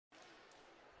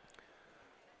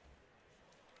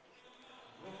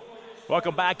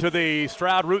Welcome back to the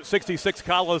Stroud Route 66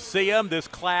 Coliseum, this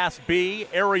Class B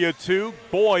Area 2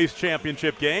 Boys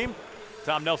Championship game.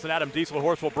 Tom Nelson, Adam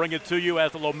Dieselhorse will bring it to you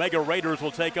as the Lomega Raiders will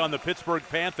take on the Pittsburg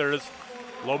Panthers.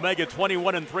 Lomega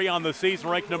 21-3 on the season,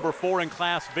 ranked number 4 in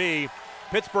Class B.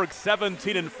 Pittsburgh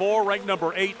 17-4, ranked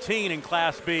number 18 in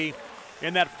Class B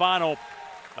in that final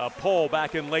poll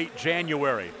back in late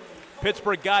January.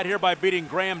 Pittsburgh got here by beating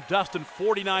Graham Dustin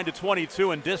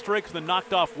 49-22 in districts, then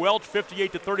knocked off Welch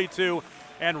 58-32,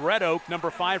 and Red Oak, number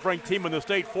 5 ranked team in the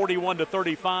state,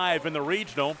 41-35 in the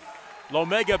regional.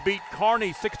 Lomega beat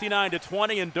Kearney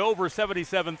 69-20 and Dover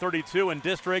 77-32 in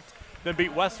district, then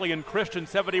beat Wesley and Christian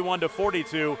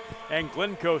 71-42 and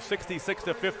Glencoe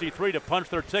 66-53 to punch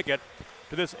their ticket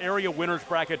to this area winners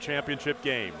bracket championship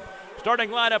game. Starting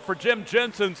lineup for Jim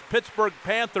Jensen's Pittsburgh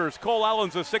Panthers. Cole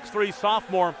Allen's a 6'3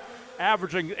 sophomore,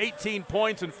 averaging 18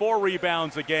 points and 4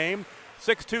 rebounds a game.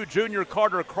 6'2 junior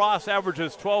Carter Cross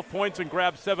averages 12 points and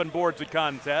grabs 7 boards a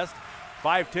contest.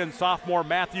 5'10 sophomore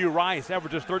Matthew Rice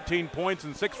averages 13 points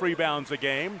and 6 rebounds a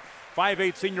game.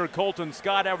 5'8 senior Colton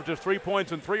Scott averages 3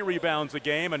 points and 3 rebounds a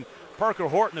game. And Parker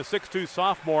Horton, a 6'2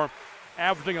 sophomore,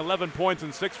 averaging 11 points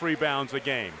and 6 rebounds a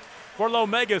game. For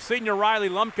Lomega, senior Riley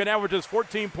Lumpkin averages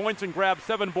 14 points and grabs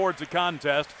 7 boards a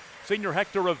contest. Senior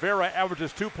Hector Rivera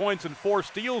averages 2 points and 4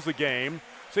 steals a game.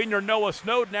 Senior Noah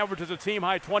Snowden averages a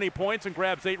team-high 20 points and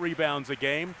grabs 8 rebounds a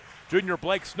game. Junior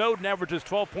Blake Snowden averages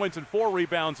 12 points and 4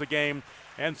 rebounds a game.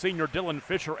 And senior Dylan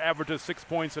Fisher averages 6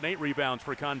 points and 8 rebounds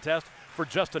per contest for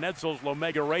Justin Edsel's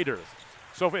Lomega Raiders.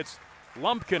 So if it's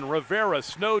Lumpkin, Rivera,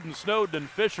 Snowden, and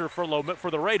Fisher for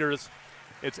the Raiders,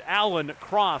 it's Allen,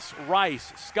 Cross,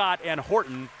 Rice, Scott, and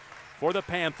Horton for the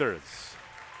Panthers.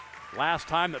 Last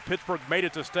time that Pittsburgh made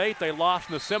it to state, they lost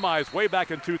in the semis way back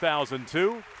in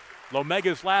 2002.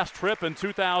 Lomega's last trip in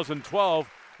 2012,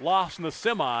 lost in the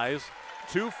semis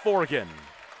to Forgan.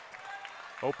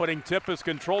 Opening tip is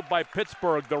controlled by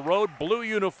Pittsburgh. The road blue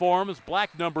uniforms,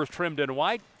 black numbers trimmed in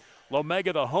white.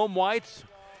 Lomega the home whites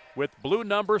with blue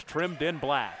numbers trimmed in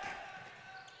black.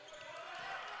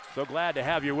 So glad to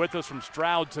have you with us from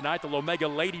Stroud tonight. The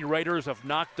Lomega Lady Raiders have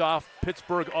knocked off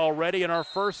Pittsburgh already in our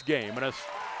first game. And a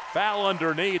foul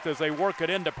underneath as they work it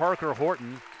into Parker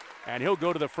Horton. And he'll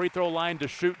go to the free throw line to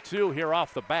shoot 2 here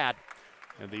off the bat.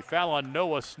 And the foul on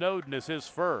Noah Snowden is his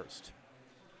first.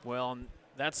 Well,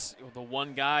 that's the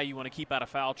one guy you want to keep out of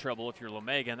foul trouble if you're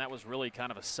Lomega, and that was really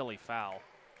kind of a silly foul.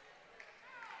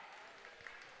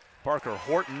 Parker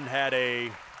Horton had a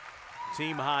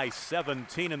team-high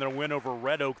 17 in their win over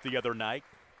Red Oak the other night.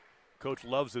 Coach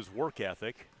loves his work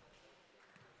ethic.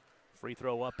 Free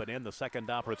throw up and in, the second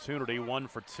opportunity, 1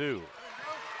 for 2.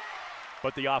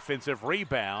 But the offensive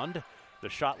rebound, the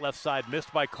shot left side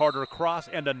missed by Carter Cross,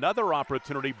 and another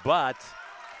opportunity, but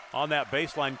on that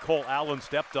baseline, Cole Allen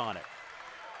stepped on it.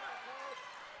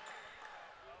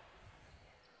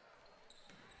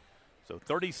 So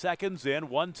 30 seconds in,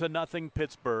 1-0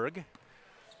 Pittsburgh.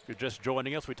 If you're just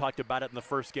joining us, we talked about it in the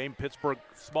first game. Pittsburgh,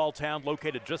 small town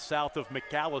located just south of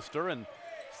McAllister in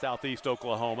southeast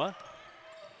Oklahoma.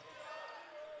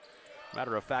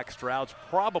 Matter of fact, Stroud's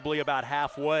probably about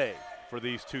halfway for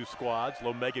these two squads.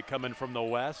 Lomega coming from the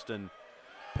west and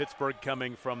Pittsburgh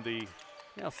coming from the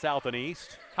south and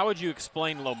east. How would you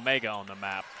explain Lomega on the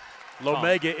map?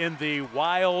 Lomega in the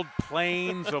wild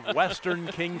plains of western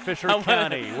Kingfisher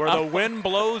County, where the wind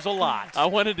blows a lot. I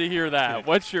wanted to hear that.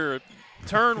 What's your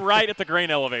turn right at the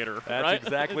grain elevator? That's right?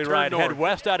 exactly right. North. Head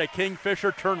west out of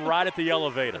Kingfisher, turn right at the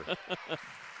elevator.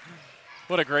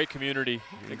 What a great community,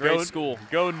 a great school.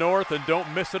 Go north and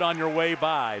don't miss it on your way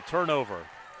by. Turnover.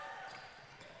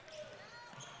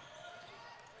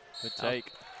 Good take.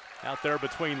 Out there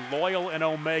between Loyal and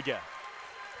Omega.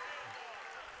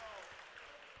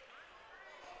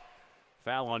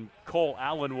 Foul on Cole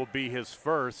Allen will be his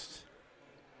first.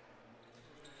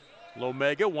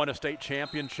 Lomega won a state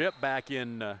championship back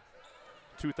in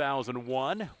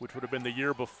 2001, which would have been the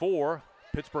year before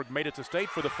Pittsburgh made it to state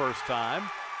for the first time.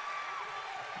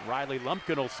 Riley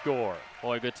Lumpkin will score.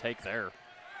 Boy, good take there.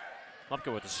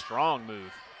 Lumpkin with a strong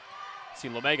move. See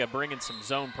Lomega bringing some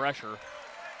zone pressure.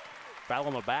 Foul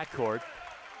on the backcourt.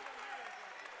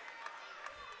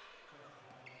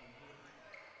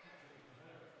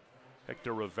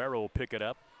 Hector Rivera will pick it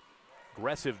up.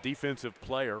 Aggressive defensive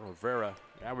player. Rivera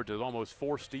averages almost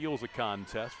 4 steals a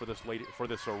contest for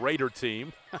this Raider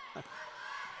team. Of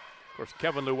course,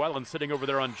 Kevin Llewellyn sitting over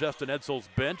there on Justin Edsel's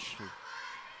bench.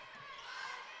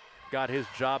 Got his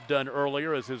job done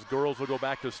earlier as his girls will go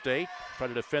back to state, try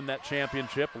to defend that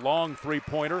championship. Long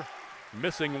three-pointer,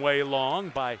 missing way long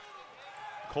by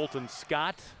Colton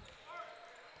Scott.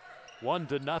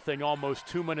 1-0, almost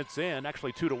 2 minutes in.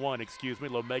 Actually 2-1, excuse me.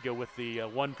 Lomega with the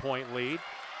 1-point lead.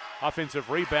 Offensive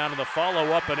rebound and the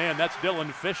follow up and in. That's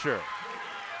Dylan Fisher.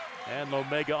 And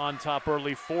Lomega on top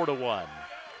early, 4-1.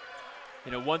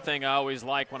 You know, one thing I always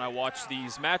like when I watch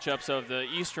these matchups of the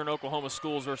Eastern Oklahoma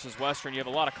schools versus Western, you have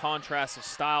a lot of contrast of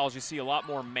styles. You see a lot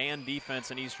more man defense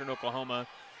in Eastern Oklahoma.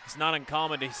 It's not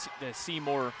uncommon to see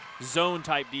more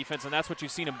zone-type defense, and that's what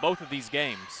you've seen in both of these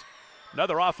games.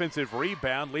 Another offensive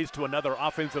rebound leads to another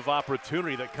offensive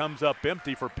opportunity that comes up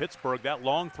empty for Pittsburgh. That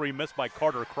long three missed by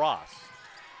Carter Cross.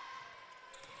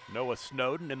 Noah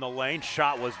Snowden in the lane.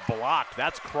 Shot was blocked.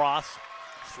 That's Cross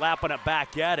slapping it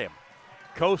back at him.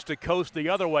 Coast to coast the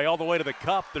other way, all the way to the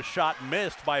cup. The shot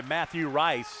missed by Matthew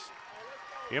Rice.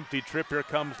 Empty trip, here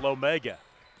comes Lomega.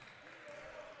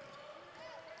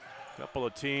 Couple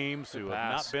of teams who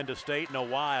have not been to state in a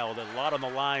while. A lot on the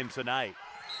line tonight.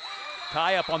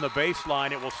 Tie up on the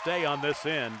baseline. It will stay on this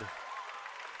end.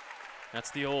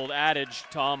 That's the old adage,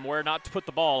 Tom, where not to put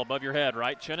the ball above your head,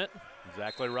 right, Chinnett?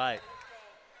 Exactly right.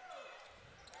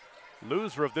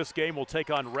 Loser of this game will take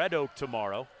on Red Oak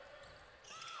tomorrow.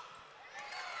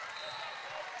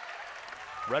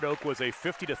 Red Oak was a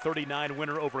 50-39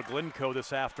 winner over Glencoe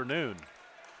this afternoon.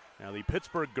 Now the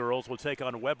Pittsburgh girls will take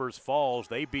on Weber's Falls.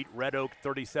 They beat Red Oak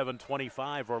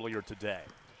 37-25 earlier today.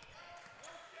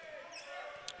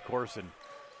 Of course, in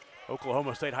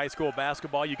Oklahoma State high school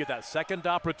basketball, you get that second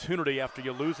opportunity after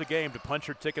you lose a game to punch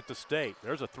your ticket to state.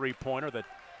 There's a three-pointer that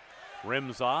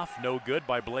rims off. No good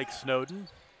by Blake Snowden.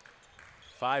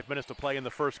 5 minutes to play in the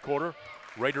first quarter.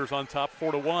 Raiders on top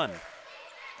 4-1.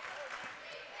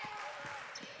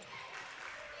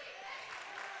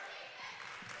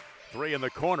 Three in the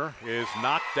corner is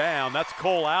knocked down. That's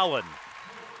Cole Allen.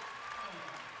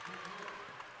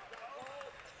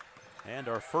 And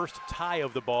our first tie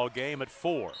of the ball game at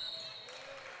 4.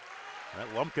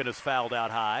 That Lumpkin is fouled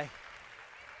out high.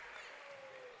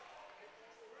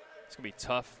 It's going to be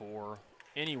tough for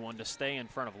anyone to stay in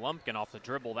front of Lumpkin off the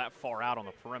dribble that far out on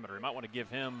the perimeter. You might want to give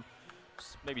him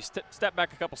maybe step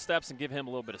back a couple steps and give him a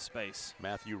little bit of space.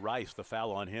 Matthew Rice, the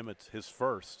foul on him. It's his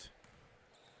first.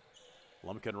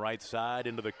 Lumpkin right side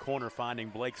into the corner, finding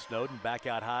Blake Snowden. Back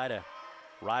out high to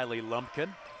Riley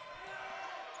Lumpkin.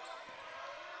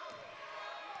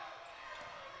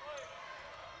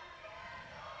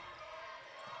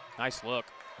 Nice look.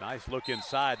 Nice look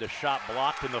inside. The shot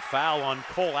blocked and the foul on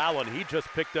Cole Allen. He just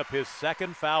picked up his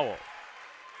second foul.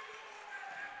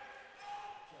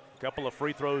 A couple of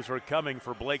free throws are coming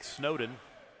for Blake Snowden.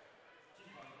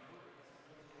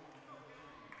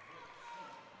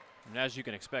 And as you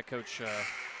can expect, Coach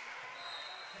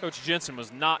Jensen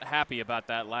was not happy about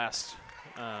that last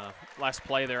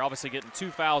play there. Obviously getting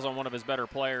 2 fouls on one of his better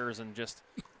players and just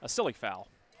a silly foul,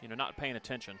 you know, not paying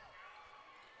attention.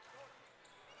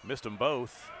 Missed them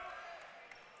both.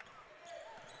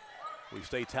 We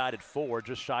stay tied at 4,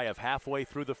 just shy of halfway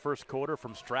through the first quarter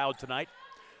from Stroud tonight.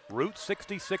 Route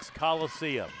 66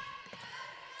 Coliseum.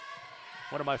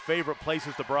 One of my favorite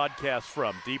places to broadcast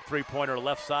from. Deep three-pointer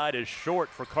left side is short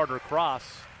for Carter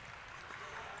Cross.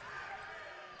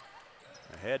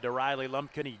 Ahead to Riley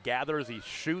Lumpkin. He gathers, he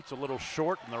shoots a little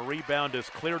short, and the rebound is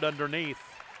cleared underneath.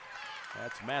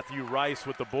 That's Matthew Rice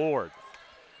with the board.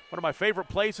 One of my favorite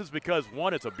places because,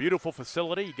 one, it's a beautiful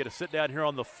facility. You get to sit down here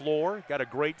on the floor. Got a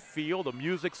great feel. The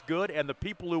music's good, and the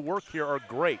people who work here are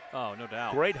great. Oh, no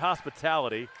doubt. Great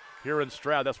hospitality here in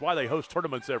Stroud. That's why they host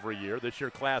tournaments every year. This year,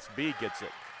 Class B gets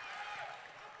it.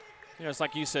 You know, it's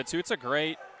like you said, too. It's a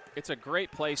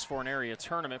great place for an area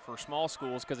tournament for small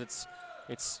schools because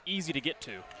it's easy to get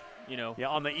to, you know. Yeah,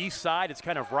 on the east side, it's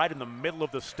kind of right in the middle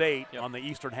of the state, on the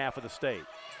eastern half of the state.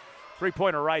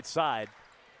 Three-pointer right side.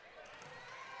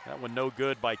 That one no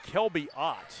good by Kelby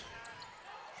Ott.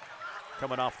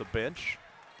 Coming off the bench.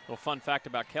 Little fun fact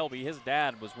about Kelby, his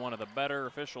dad was one of the better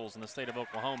officials in the state of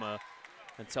Oklahoma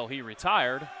until he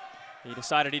retired. He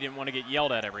decided he didn't want to get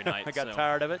yelled at every night. I got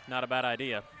tired of it. Not a bad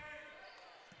idea.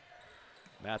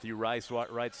 Matthew Rice,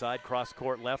 right side, cross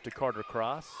court left to Carter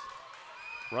Cross.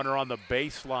 Runner on the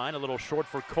baseline, a little short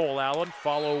for Cole Allen.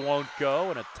 Follow won't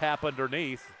go, and a tap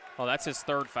underneath. Oh, that's his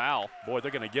third foul. Boy,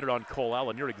 they're going to get it on Cole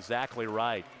Allen. You're exactly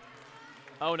right.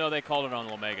 Oh, no, they called it on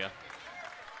Lomega.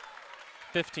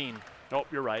 15. Oh,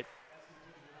 you're right.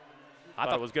 I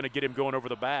thought it was going to get him going over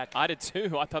the back. I did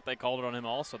too. I thought they called it on him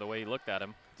also, the way he looked at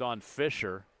him. It's on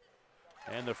Fisher.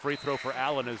 And the free throw for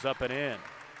Allen is up and in.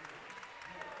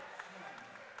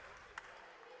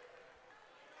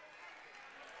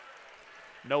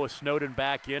 Noah Snowden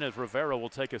back in as Rivera will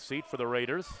take a seat for the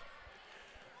Raiders.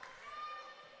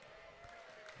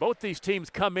 Both these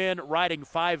teams come in riding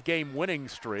 5-game winning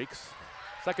streaks.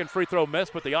 Second free throw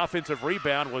missed, but the offensive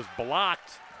rebound was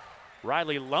blocked.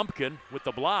 Riley Lumpkin with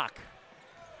the block.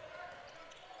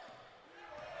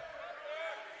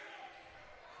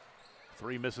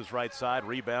 Three misses right side.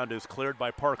 Rebound is cleared by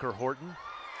Parker Horton.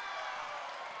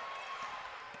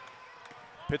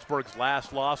 Pittsburgh's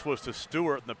last loss was to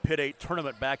Stewart in the Pit 8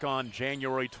 tournament back on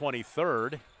January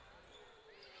 23rd.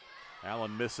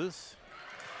 Allen misses.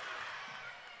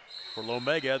 For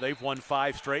Lomega, they've won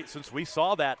 5 straight since we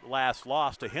saw that last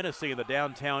loss to Hennessy in the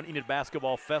downtown Enid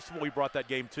Basketball Festival. We brought that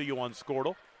game to you on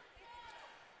Squirtle.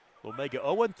 Lomega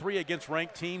 0-3 against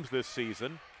ranked teams this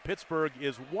season. Pittsburgh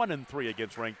is 1-3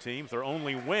 against ranked teams. Their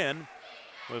only win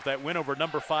was that win over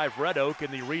number 5 Red Oak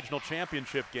in the regional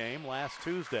championship game last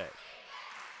Tuesday.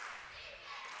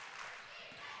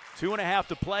 2.5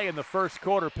 to play in the first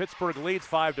quarter. Pittsburgh leads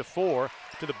 5-4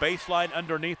 to the baseline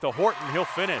underneath the Horton. He'll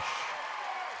finish.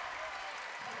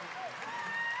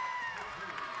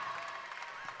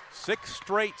 Six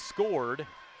straight scored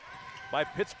by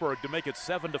Pittsburgh to make it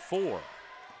 7-4.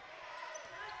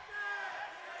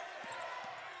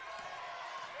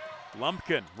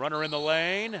 Lumpkin, runner in the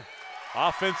lane.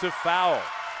 Offensive foul.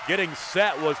 Getting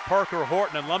set was Parker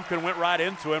Horton, and Lumpkin went right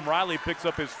into him. Riley picks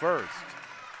up his first.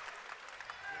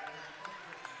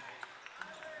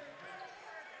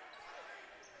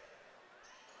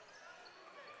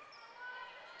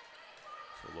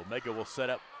 So Lomega will set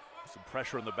up some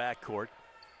pressure in the backcourt.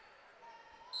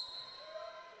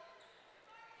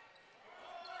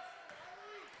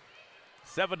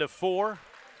 Seven to 4.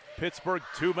 Pittsburgh,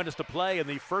 2 minutes to play in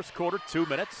the first quarter, 2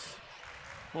 minutes.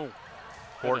 Oh,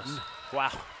 Horton, goodness.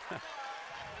 wow.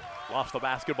 Lost the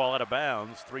basketball out of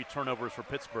bounds. 3 turnovers for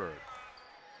Pittsburgh.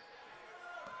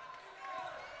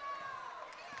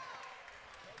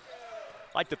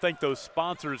 Like to thank those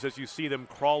sponsors as you see them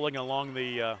crawling along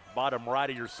the bottom right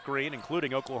of your screen,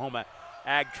 including Oklahoma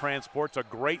Ag Transport's a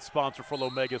great sponsor for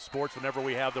Lomega Sports whenever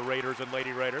we have the Raiders and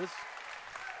Lady Raiders.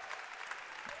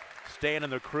 Stan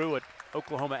and the crew at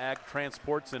Oklahoma Ag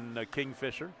Transports in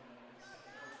Kingfisher.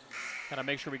 Got to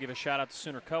make sure we give a shout out to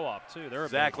Sooner Co-op too. They're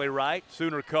exactly right.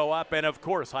 Sooner Co-op and of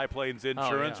course High Plains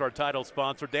Insurance, our title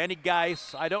sponsor. Danny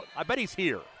Geis, I bet he's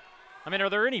here. I mean, are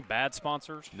there any bad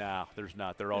sponsors? No, there's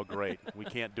not. They're all great. We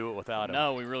can't do it without them.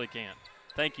 No, we really can't.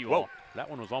 Thank you Whoa, all. that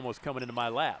one was almost coming into my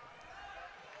lap.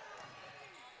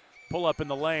 Pull up in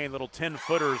the lane, little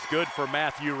 10-footer is good for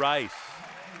Matthew Rice.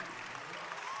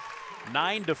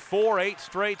 9-4, 8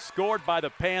 straight scored by the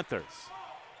Panthers.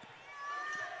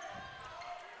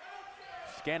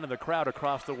 Scanning the crowd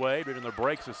across the way during the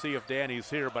breaks to see if Danny's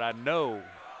here, but I know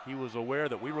he was aware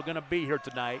that we were going to be here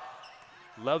tonight.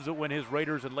 Loves it when his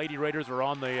Raiders and Lady Raiders are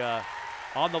on the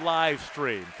live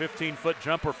stream. 15-foot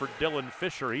jumper for Dylan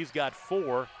Fisher. He's got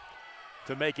 4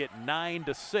 to make it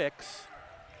 9-6.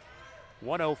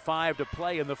 1:05 to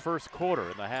play in the first quarter.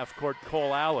 In the half court,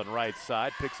 Cole Allen, right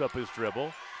side, picks up his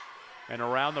dribble. And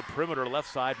around the perimeter,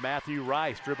 left side, Matthew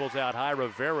Rice dribbles out high.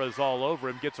 Rivera's all over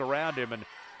him, gets around him, and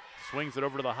swings it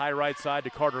over to the high right side to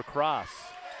Carter Cross.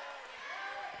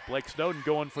 Blake Snowden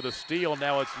going for the steal.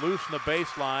 Now it's loose in the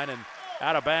baseline and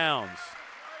out of bounds.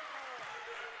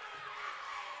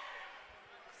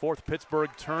 4th Pittsburgh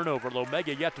turnover.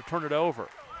 Lomega yet to turn it over.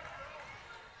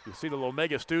 You see the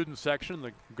Lomega student section,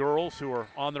 the girls who are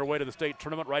on their way to the state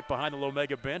tournament right behind the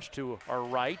Lomega bench to our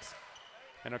right.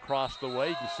 And across the way,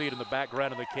 you can see it in the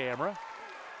background of the camera.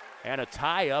 And a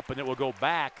tie-up, and it will go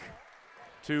back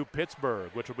to Pittsburgh,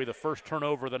 which will be the first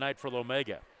turnover of the night for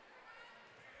Lomega.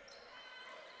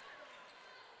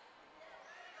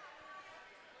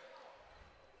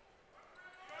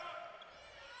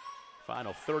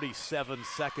 Final 37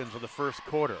 seconds of the first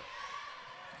quarter.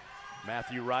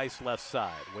 Matthew Rice, left side,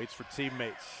 waits for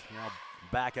teammates. Now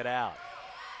back it out.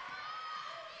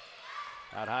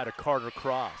 Out high to Carter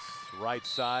Cross. Right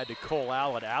side to Cole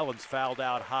Allen. Allen's fouled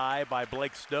out high by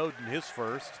Blake Snowden, his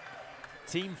first.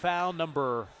 Team foul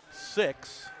number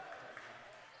 6.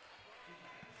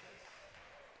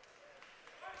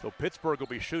 So Pittsburgh will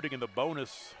be shooting in the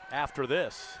bonus after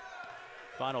this.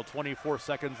 Final 24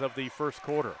 seconds of the first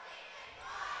quarter.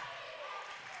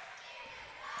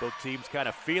 Both teams kind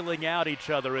of feeling out each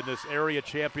other in this area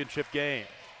championship game.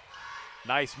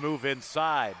 Nice move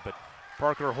inside, but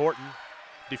Parker Horton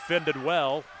defended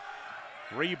well.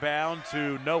 Rebound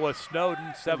to Noah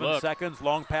Snowden, 7 seconds.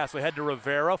 Long pass ahead to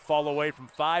Rivera. Fall away from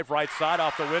 5, right side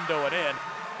off the window and in.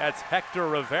 That's Hector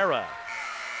Rivera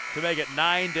to make it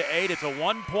 9-8. It's a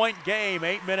 1-point game,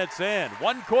 8 minutes in.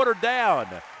 1 quarter down.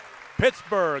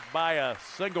 Pittsburgh by a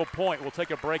single point. We'll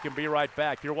take a break and be right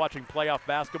back. You're watching playoff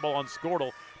basketball on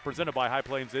Squirtle, presented by High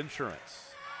Plains Insurance.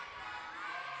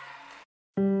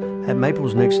 At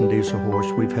Maples Nixon Diesel Horse,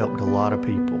 we've helped a lot of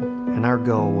people, and our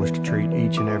goal was to treat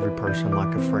each and every person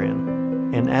like a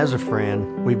friend. And as a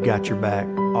friend, we've got your back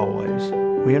always.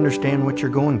 We understand what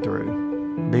you're going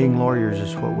through. Being lawyers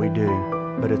is what we do,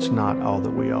 but it's not all that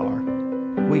we are.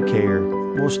 We care.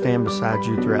 We'll stand beside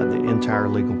you throughout the entire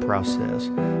legal process,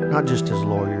 not just as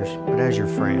lawyers, but as your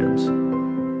friends.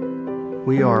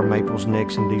 We are Maples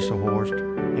Nixon Diesel Horse,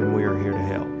 and we are here to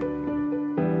help.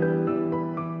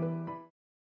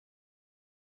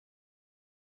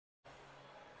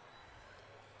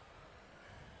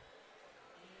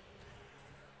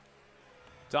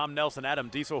 Tom Nelson, Adam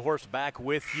Diesel Horse back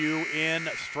with you in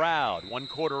Stroud. 1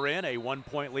 quarter in, a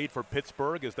 1-point lead for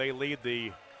Pittsburg as they lead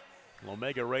the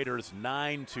Lomega Raiders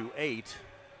 9-8. I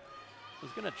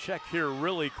was going to check here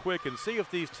really quick and see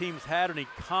if these teams had any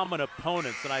common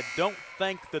opponents, and I don't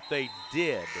think that they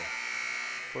did.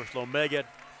 Of course, Lomega,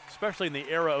 especially in the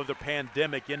era of the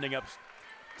pandemic, ending up,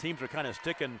 teams are kind of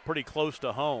sticking pretty close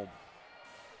to home.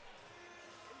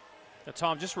 Now,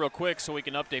 Tom, just real quick so we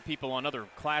can update people on other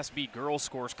Class B girls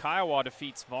scores. Kiowa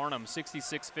defeats Varnum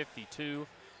 66-52.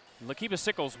 Lakiba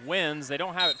Sickles wins. They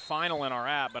don't have it final in our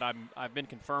app, but I've been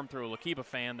confirmed through a Lakiba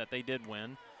fan that they did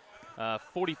win.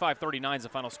 45-39 is the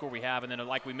final score we have. And then,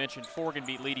 like we mentioned, Forgan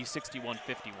beat Leedy 61-51.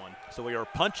 So we are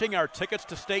punching our tickets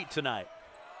to state tonight.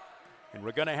 And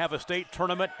we're going to have a state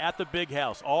tournament at the Big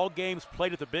House. All games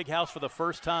played at the Big House for the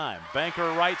first time. Banker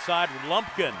right side,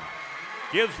 Lumpkin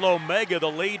gives Lomega the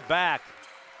lead back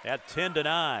at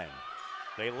 10-9.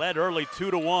 They led early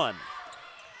 2-1.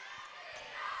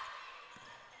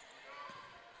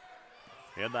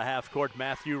 In the half court,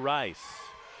 Matthew Rice.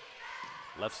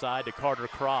 Left side to Carter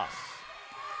Cross.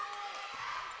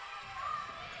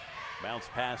 Bounce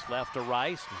pass left to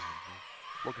Rice.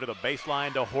 Working to the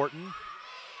baseline to Horton.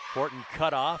 Horton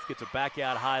cut off, gets it back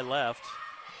out high left.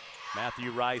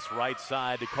 Matthew Rice right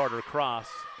side to Carter Cross.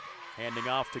 Handing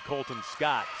off to Colton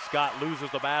Scott. Scott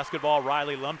loses the basketball.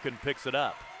 Riley Lumpkin picks it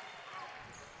up.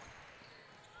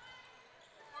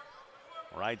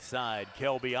 Right side,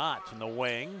 Kelby Ott in the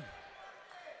wing.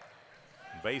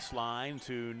 Baseline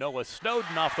to Noah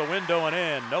Snowden off the window and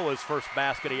in. Noah's first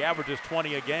basket. He averages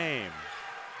 20 a game.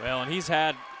 Well, and he's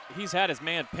had his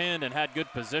man pinned and had good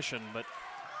position, but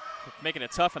making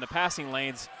it tough in the passing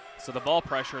lanes. So the ball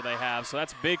pressure they have, so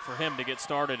that's big for him to get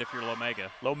started if you're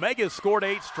Lomega. Lomega's scored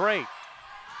 8 straight.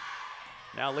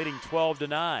 Now leading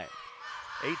 12-9.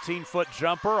 18-foot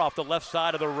jumper off the left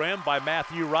side of the rim by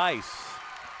Matthew Rice.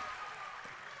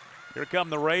 Here come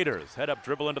the Raiders. Head up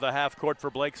dribble into the half court for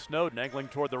Blake Snowden, angling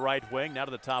toward the right wing, now to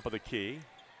the top of the key.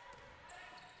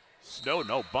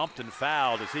 Snowden, bumped and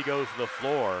fouled as he goes to the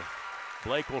floor.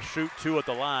 Blake will shoot 2 at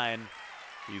the line.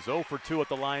 He's 0 for 2 at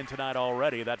the line tonight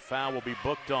already. That foul will be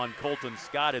booked on Colton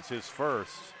Scott. It's his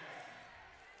first.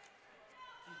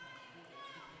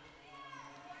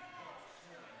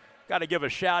 Got to give a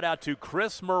shout out to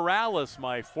Chris Morales,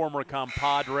 my former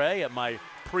compadre at my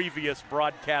previous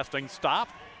broadcasting stop.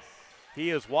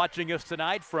 He is watching us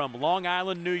tonight from Long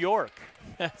Island, New York.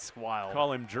 That's wild.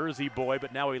 Call him Jersey boy,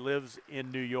 but now he lives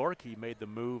in New York. He made the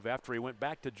move after he went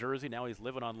back to Jersey. Now he's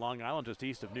living on Long Island, just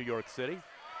east of New York City.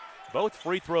 Both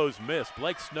free throws missed.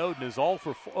 Blake Snowden is 0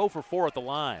 for 4 at the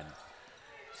line.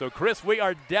 So, Chris, we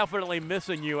are definitely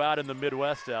missing you out in the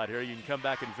Midwest out here. You can come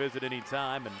back and visit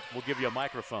anytime, and we'll give you a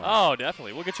microphone. Oh,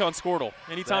 definitely. We'll get you on Squirtle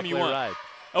anytime you want. Right.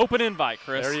 Open invite,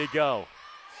 Chris. There you go.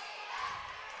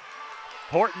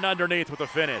 Horton underneath with a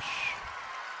finish.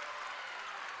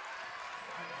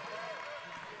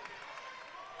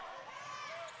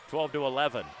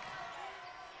 (12-11).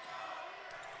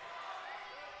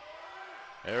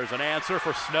 There's an answer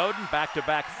for Snowden.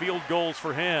 Back-to-back field goals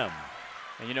for him.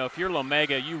 And, if you're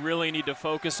Lomega, you really need to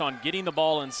focus on getting the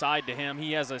ball inside to him.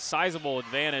 He has a sizable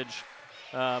advantage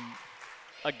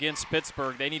against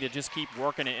Pittsburgh. They need to just keep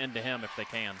working it into him if they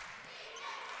can.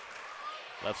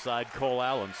 Left side, Cole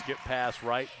Allen. Skip pass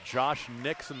right. Josh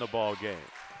Nix in the ball game.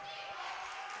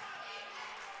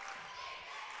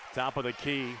 Top of the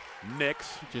key,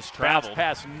 Nix. Just traveled.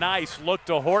 Pass, nice look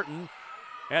to Horton.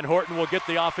 And Horton will get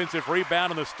the offensive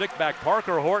rebound on the stick back.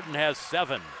 Parker Horton has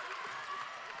 7.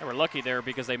 They were lucky there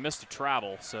because they missed a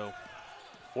travel, so.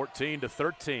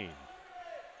 14-13.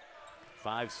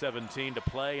 5:17 to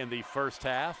play in the first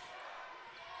half.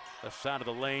 Left side of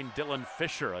the lane, Dylan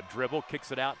Fisher, a dribble,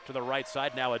 kicks it out to the right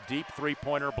side. Now a deep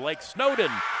three-pointer. Blake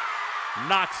Snowden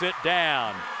knocks it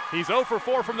down. He's 0 for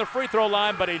 4 from the free throw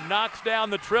line, but he knocks down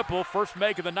the triple. First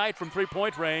make of the night from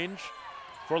three-point range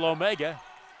for Lomega.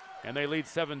 And they lead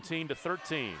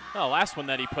 17-13. Oh, last one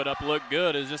that he put up looked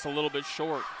good. Is just a little bit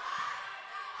short.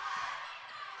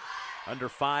 Under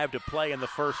 5 to play in the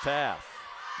first half.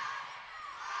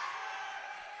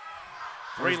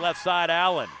 Three left side,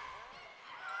 Allen.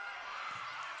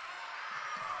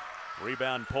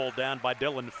 Rebound pulled down by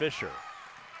Dylan Fisher.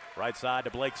 Right side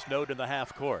to Blake Snowden in the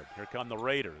half court. Here come the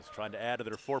Raiders trying to add to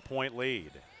their 4-point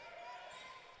lead.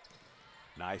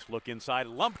 Nice look inside.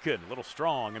 Lumpkin, a little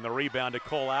strong, and the rebound to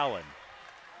Cole Allen.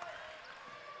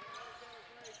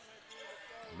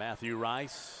 Matthew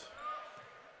Rice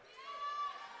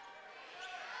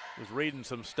was reading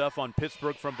some stuff on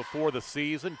Pittsburgh from before the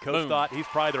season. Coach thought he's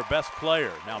probably their best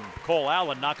player. Now Cole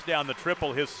Allen knocks down the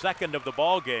triple, his second of the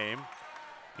ball game.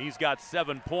 He's got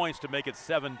 7 points to make it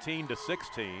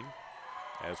 17-16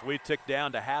 as we tick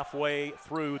down to halfway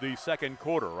through the second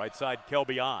quarter. Right side,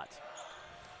 Kelby Ott.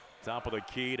 Top of the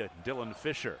key to Dylan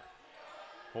Fisher.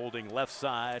 Holding left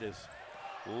side is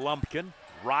Lumpkin.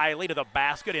 Riley to the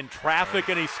basket in traffic,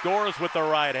 and he scores with the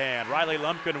right hand. Riley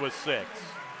Lumpkin with 6.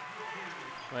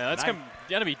 Well, that's going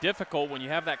to be difficult when you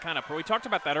have that kind of – we talked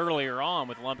about that earlier on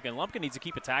with Lumpkin. Lumpkin needs to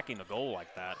keep attacking the goal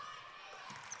like that.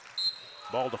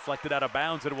 Ball deflected out of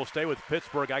bounds, and it will stay with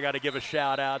Pittsburgh. I got to give a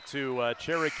shout-out to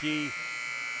Cherokee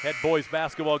head boys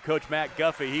basketball coach Matt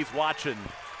Guffey. He's watching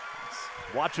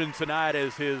tonight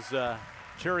as his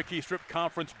Cherokee Strip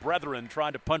Conference brethren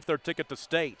trying to punch their ticket to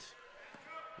state.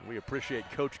 And we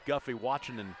appreciate Coach Guffey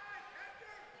watching and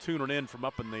tuning in from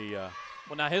up in the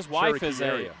well, now his wife Cherokee is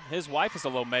area. His wife is a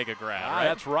Lomega grad, right?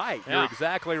 That's right. Yeah. You're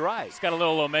exactly right. He's got a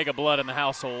little Lomega blood in the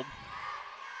household.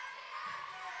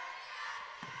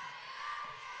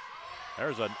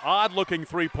 There's an odd-looking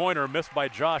three-pointer missed by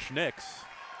Josh Nix.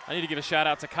 I need to give a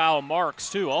shout-out to Kyle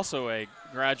Marks, too, also a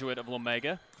graduate of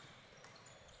Lomega.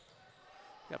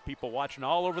 Got people watching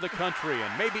all over the country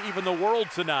and maybe even the world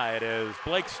tonight as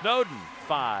Blake Snowden,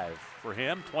 5 for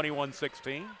him,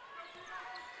 21-16.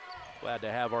 Glad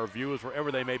to have our viewers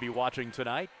wherever they may be watching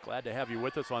tonight. Glad to have you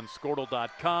with us on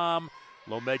Squirtle.com,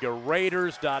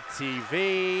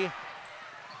 LomegaRaiders.tv,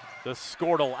 the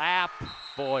Squirtle app.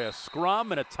 Boy, a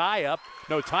scrum and a tie-up.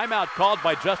 No timeout called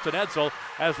by Justin Edsel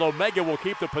as Lomega will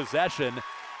keep the possession.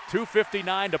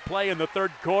 2:59 to play in the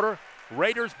third quarter.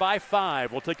 Raiders by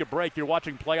 5. We'll take a break. You're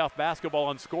watching playoff basketball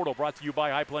on Squirtle, brought to you by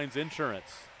High Plains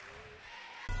Insurance.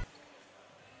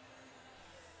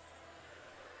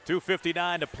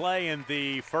 2:59 to play in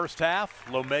the first half.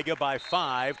 Lomega by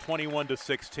 5,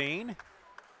 21-16.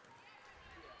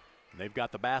 They've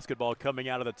got the basketball coming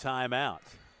out of the timeout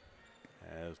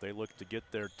as they look to get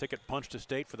their ticket punched to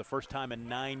state for the first time in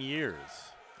 9 years.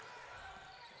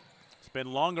 It's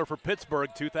been longer for Pittsburgh,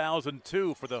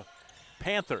 2002 for the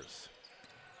Panthers.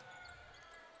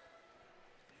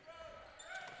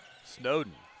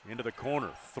 Snowden into the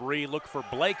corner. 3, look for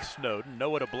Blake Snowden.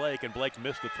 Noah to Blake, and Blake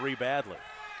missed the 3 badly.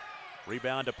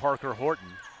 Rebound to Parker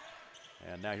Horton.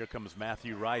 And now here comes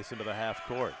Matthew Rice into the half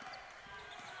court.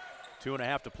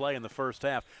 2.5 to play in the first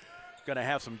half. Going to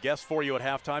have some guests for you at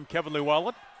halftime. Kevin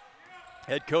Llewellyn,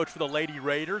 head coach for the Lady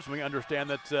Raiders. We understand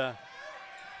that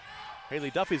Haley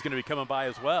Duffy's going to be coming by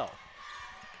as well.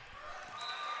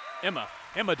 Emma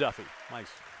Duffy.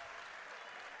 Nice.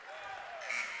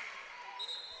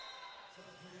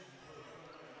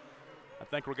 I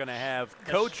think we're going to have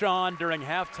Coach on during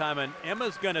halftime, and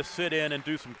Emma's going to sit in and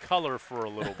do some color for a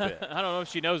little bit. I don't know if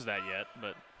she knows that yet,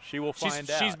 but she will find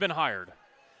out. She's been hired.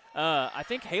 I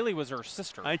think Haley was her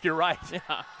sister. I think you're right.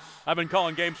 Yeah. I've been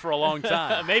calling games for a long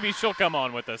time. Maybe she'll come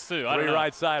on with us, too. I don't know.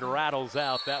 Right side rattles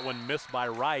out. That one missed by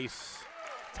Rice.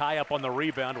 Tie up on the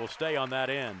rebound will stay on that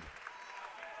end.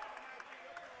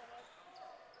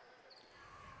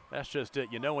 That's just it.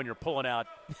 You know when you're pulling out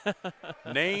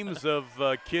names of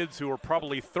kids who are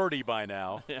probably 30 by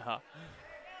now. Yeah.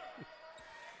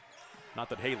 Not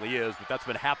that Haley is, but that's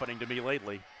been happening to me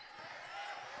lately.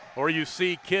 Or you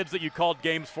see kids that you called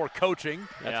games for coaching.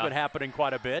 That's been happening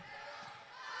quite a bit.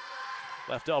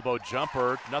 Left elbow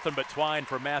jumper. Nothing but twine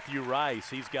for Matthew Rice.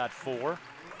 He's got 4.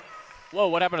 Whoa,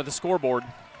 what happened to the scoreboard?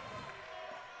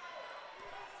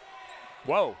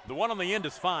 Whoa, the one on the end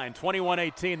is fine.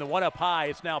 21-18. The one up high,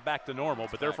 it's now back to normal.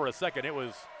 But there for a second, it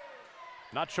was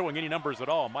not showing any numbers at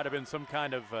all. Might have been some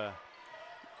kind of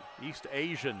East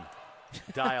Asian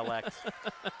dialect.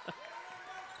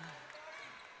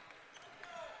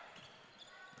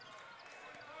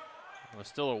 We're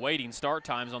still awaiting start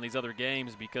times on these other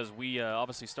games because we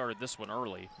obviously started this one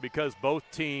early. Because both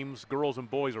teams, girls and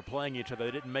boys, are playing each other.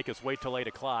 They didn't make us wait till 8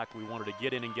 o'clock. We wanted to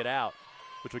get in and get out,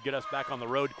 which would get us back on the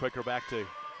road quicker back to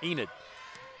Enid.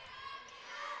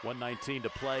 1:19 to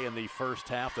play in the first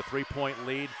half. The 3-point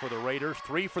lead for the Raiders.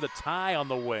 3 for the tie on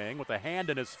the wing with a hand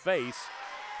in his face.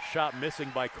 Shot missing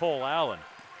by Cole Allen.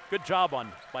 Good job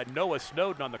by Noah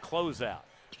Snowden on the closeout.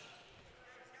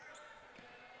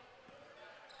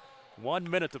 1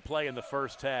 minute to play in the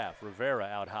first half. Rivera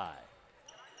out high.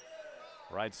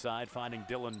 Right side finding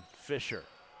Dylan Fisher.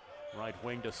 Right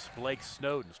wing to Blake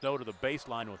Snowden. Snow to the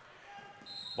baseline with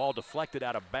ball deflected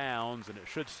out of bounds, and it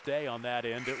should stay on that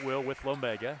end. It will with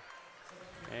Lomega.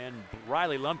 And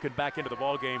Riley Lumpkin back into the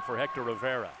ball game for Hector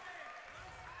Rivera.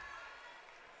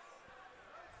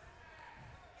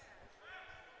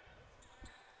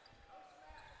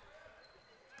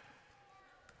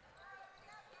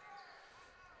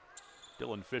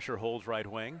 Dylan Fisher holds right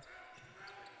wing.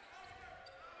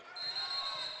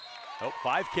 Oh,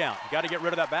 5 count. You got to get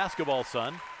rid of that basketball,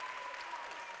 son.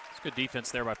 It's good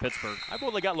defense there by Pittsburg. I've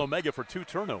only got Lomega for 2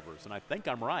 turnovers, and I think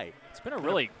I'm right. It's been a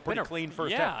really pretty clean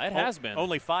first half. Yeah, it has been.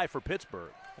 Only 5 for Pittsburg.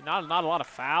 Not a lot of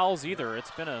fouls either. It's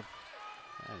been a.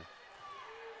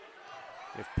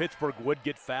 If Pittsburgh would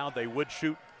get fouled, they would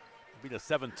shoot. It'd be the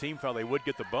 7th team foul. They would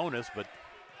get the bonus, but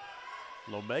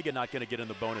Lomega not going to get in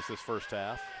the bonus this first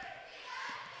half.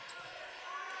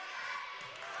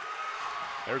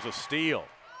 There's a steal.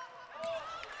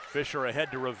 Fisher ahead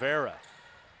to Rivera.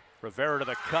 Rivera to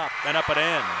the cup and up and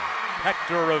in.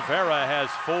 Hector Rivera has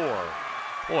 4.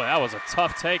 Boy, that was a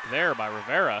tough take there by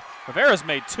Rivera. Rivera's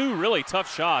made 2 really tough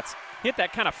shots. Hit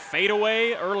that kind of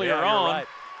fadeaway earlier on, right.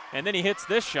 And then he hits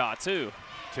this shot too.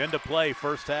 10 to play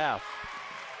first half.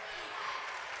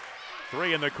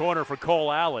 3 in the corner for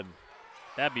Cole Allen.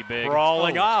 That'd be big.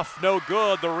 Crawling off, no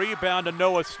good. The rebound to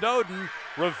Noah Snowden.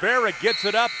 Rivera gets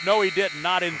it up. No, he didn't,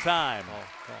 not in time.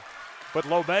 But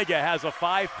Lomega has a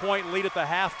 5-point lead at the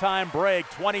halftime break,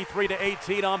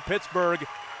 23-18 on Pittsburgh.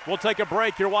 We'll take a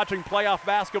break. You're watching playoff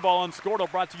basketball on Scortal,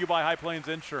 brought to you by High Plains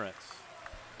Insurance.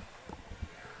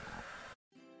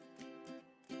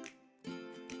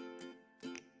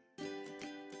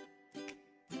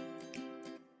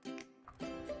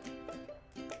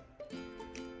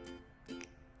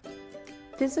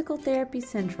 Physical Therapy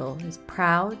Central is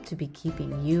proud to be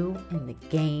keeping you in the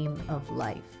game of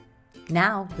life.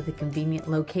 Now with a convenient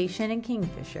location in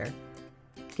Kingfisher.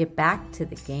 Get back to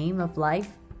the game of life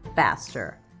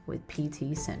faster with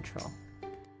PT Central.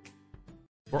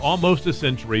 For almost a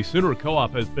century, Sooner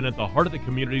Co-op has been at the heart of the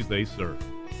communities they serve.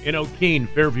 In O'Keene,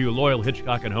 Fairview, Loyal,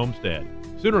 Hitchcock, and Homestead,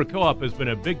 Sooner Co-op has been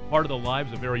a big part of the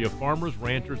lives of area farmers,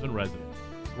 ranchers, and residents.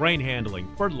 Grain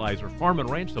handling, fertilizer, farm and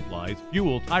ranch supplies,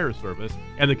 fuel, tire service,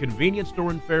 and the convenience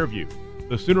store in Fairview.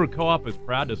 The Sooner Co-op is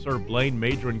proud to serve Blaine,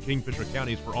 Major, and Kingfisher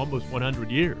counties for almost 100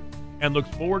 years and looks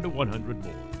forward to 100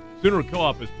 more. Sooner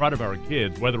Co-op is proud of our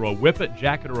kids, whether a Whippet,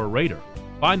 Jacket, or a Raider.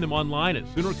 Find them online at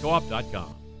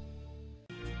SoonerCoop.com.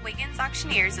 Wiggins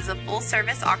Auctioneers is a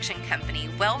full-service auction company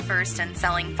well-versed in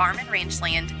selling farm and ranch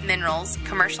land, minerals,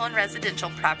 commercial and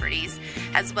residential properties,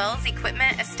 as well as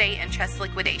equipment, estate, and trust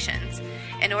liquidations.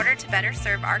 In order to better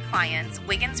serve our clients,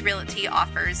 Wiggins Realty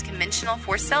offers conventional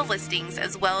for-sale listings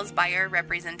as well as buyer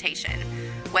representation.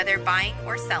 Whether buying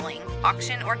or selling,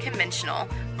 auction or conventional,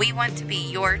 we want to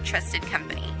be your trusted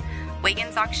company.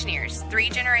 Wiggins Auctioneers,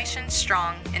 3 generations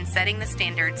strong and setting the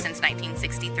standard since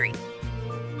 1963.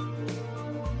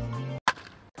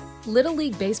 Little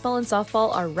League Baseball and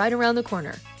Softball are right around the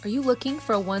corner. Are you looking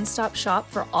for a one-stop shop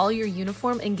for all your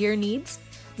uniform and gear needs?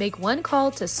 Make one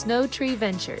call to Snow Tree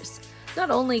Ventures.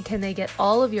 Not only can they get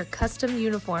all of your custom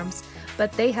uniforms,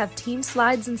 but they have team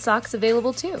slides and socks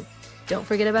available too. Don't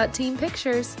forget about team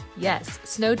pictures. Yes,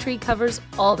 Snow Tree covers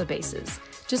all the bases.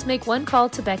 Just make one call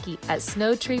to Becky at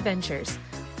Snow Tree Ventures,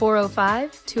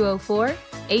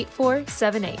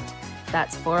 405-204-8478.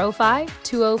 That's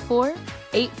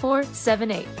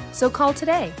 405-204-8478. So call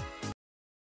today.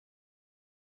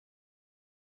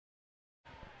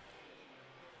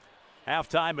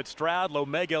 Halftime at Stroud.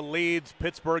 Lomega leads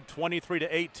Pittsburgh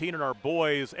 23-18 in our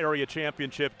boys area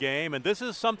championship game. And this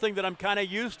is something that I'm kind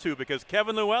of used to because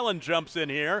Kevin Llewellyn jumps in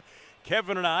here.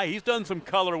 Kevin and he's done some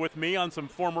color with me on some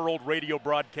former old radio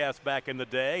broadcasts back in the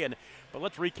day. But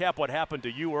let's recap what happened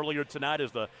to you earlier tonight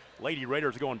as the Lady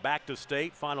Raiders going back to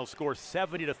state. Final score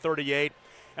 70-38.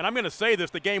 And I'm going to say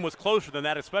this, the game was closer than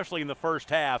that, especially in the first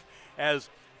half, as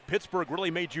Pittsburgh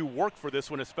really made you work for this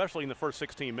one, especially in the first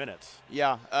 16 minutes.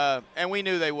 Yeah, and we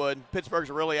knew they would. Pittsburgh's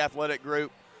a really athletic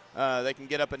group. They can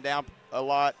get up and down a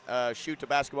lot, shoot the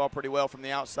basketball pretty well from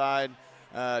the outside.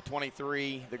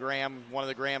 23, one of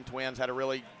the Graham twins had a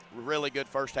really, really good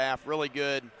first half, really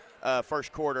good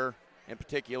first quarter in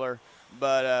particular.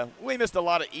 But we missed a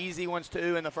lot of easy ones,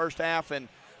 too, in the first half. And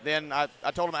then I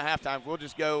told them at halftime, we'll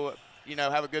just go,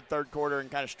 have a good third quarter and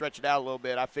kind of stretch it out a little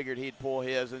bit. I figured he'd pull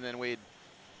his, and then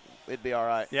it'd be all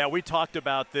right. Yeah, we talked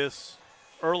about this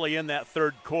early in that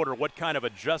third quarter. What kind of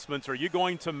adjustments are you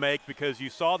going to make? Because you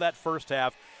saw that first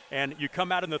half, and you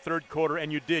come out in the third quarter,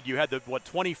 and you did. You had the,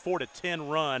 24-10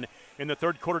 run in the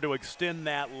third quarter to extend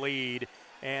that lead.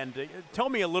 And tell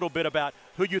me a little bit about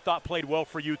who you thought played well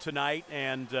for you tonight,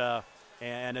 and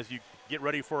as you get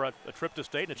ready for a trip to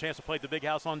state and a chance to play at the Big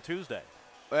House on Tuesday.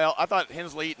 Well, I thought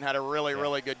Hensley Eaton had a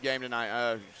really good game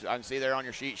tonight. I can see there on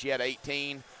your sheet she had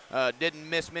 18. Didn't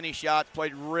miss many shots,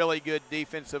 played really good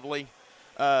defensively.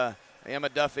 Emma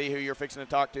Duffy, who you're fixing to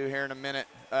talk to here in a minute,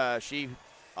 she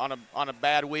on a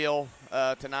bad wheel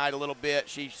tonight a little bit.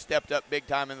 She stepped up big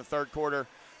time in the third quarter,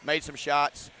 made some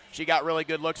shots. She got really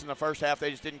good looks in the first half.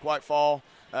 They just didn't quite fall.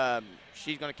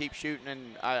 She's going to keep shooting, and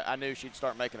I knew she'd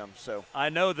start making them. So I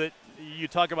know that you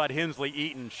talk about Hensley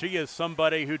Eaton. She is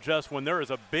somebody who just, when there is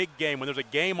a big game, when there's a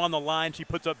game on the line, she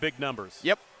puts up big numbers.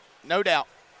 Yep, no doubt.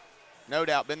 No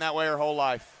doubt. Been that way her whole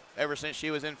life, ever since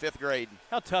she was in 5th grade.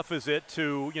 How tough is it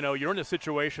to, you're in a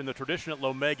situation, the tradition at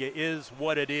Lomega is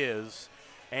what it is,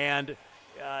 and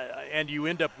you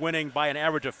end up winning by an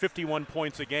average of 51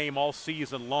 points a game all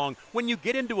season long. When you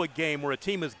get into a game where a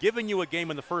team is giving you a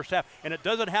game in the first half, and it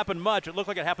doesn't happen much, it looked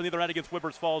like it happened the other night against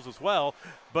Wibbers Falls as well,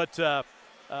 but,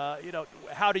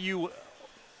 how do you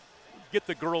get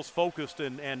the girls focused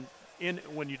and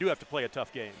when you do have to play a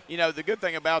tough game? The good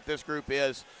thing about this group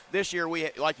is this year,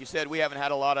 like you said, we haven't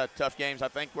had a lot of tough games. I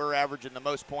think we're averaging the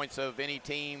most points of any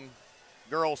team,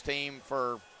 girls team,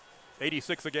 for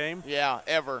 86 a game? Yeah,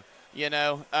 ever.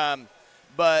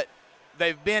 But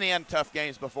they've been in tough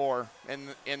games before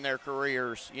in their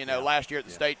careers. Last year at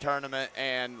the state tournament,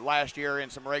 and last year in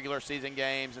some regular season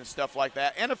games and stuff like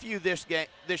that, and a few this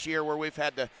year where we've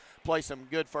had to play some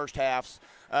good first halves.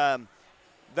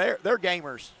 They're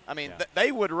gamers. I mean,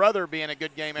 they would rather be in a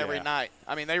good game every night.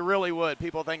 I mean, they really would.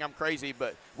 People think I'm crazy,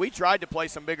 but we tried to play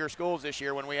some bigger schools this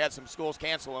year when we had some schools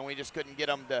cancel, and we just couldn't get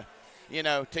them to,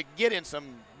 to get in some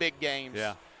big games.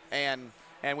 Yeah.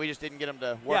 And we just didn't get them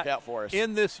to work out for us.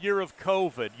 In this year of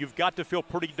COVID, you've got to feel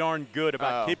pretty darn good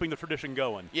about keeping the tradition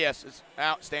going. Yes, it's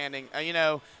outstanding.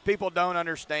 People don't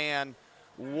understand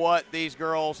what these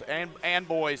girls and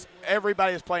boys,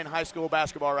 everybody that's playing high school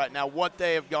basketball right now, what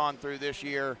they have gone through this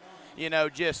year,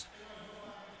 just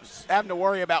having to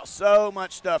worry about so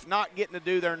much stuff, not getting to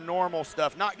do their normal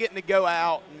stuff, not getting to go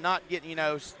out, not getting,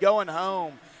 going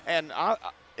home. And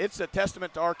it's a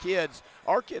testament to our kids.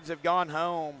 Our kids have gone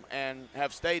home and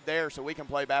have stayed there so we can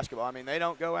play basketball. I mean, they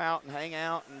don't go out and hang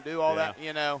out and do all that,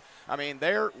 I mean,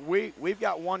 we've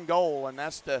got one goal, and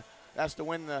that's to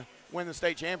win the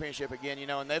state championship again,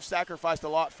 and they've sacrificed a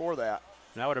lot for that.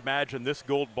 And I would imagine this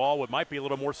gold ball might be a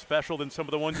little more special than some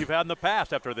of the ones you've had in the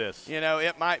past after this.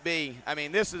 It might be. I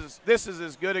mean, this is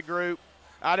as good a group.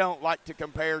 I don't like to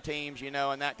compare teams,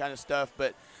 and that kind of stuff,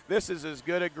 but this is as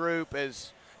good a group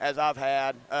as I've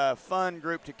had. A fun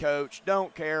group to coach.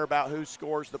 Don't care about who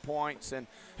scores the points and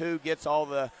who gets all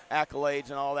the accolades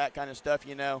and all that kind of stuff.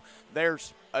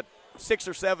 There's 6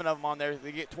 or 7 of them on there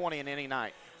that get 20 in any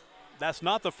night. That's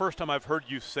not the first time I've heard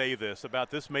you say this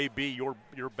about this may be your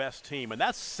best team, and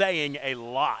that's saying a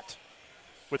lot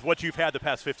with what you've had the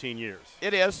past 15 years.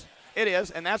 It is,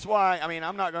 and that's why, I mean,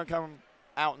 I'm not going to come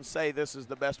out and say this is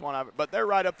the best one, but they're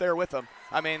right up there with them.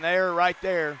 I mean, they're right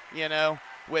there,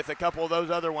 with a couple of those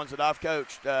other ones that I've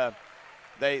coached.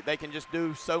 They can just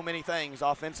do so many things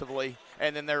offensively,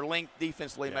 and then their length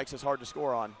defensively makes us hard to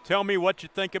score on. Tell me what you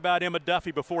think about Emma Duffy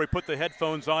before we put the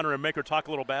headphones on her and make her talk a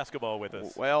little basketball with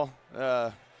us. Well,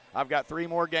 I've got 3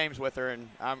 more games with her, and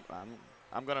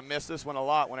I'm going to miss this one a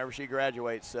lot whenever she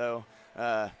graduates. So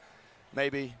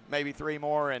maybe 3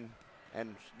 more and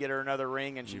get her another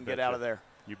ring, and she can get out of there.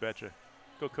 You betcha.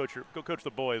 Go coach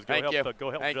the boys. Thank you.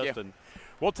 Go help Thank Justin. you.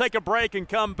 We'll take a break and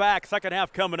come back. Second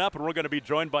half coming up, and we're going to be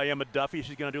joined by Emma Duffy.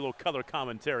 She's going to do a little color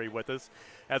commentary with us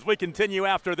as we continue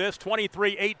after this.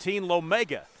 23-18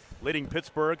 Lomega leading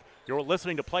Pittsburgh. You're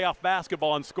listening to Playoff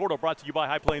Basketball on Scorto, brought to you by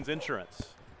High Plains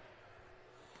Insurance.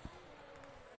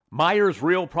 Myers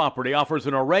Real Property offers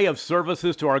an array of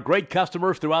services to our great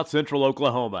customers throughout central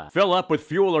Oklahoma. Fill up with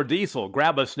fuel or diesel,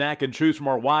 grab a snack, and choose from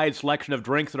our wide selection of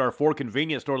drinks at our 4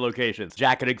 convenience store locations: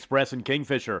 Jacket Express in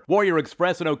Kingfisher, Warrior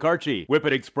Express in Okarche,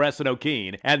 Whippet Express in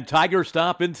O'Keene, and Tiger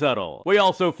Stop in Tuttle. We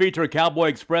also feature Cowboy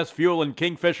Express Fuel in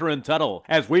Kingfisher and Tuttle,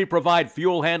 as we provide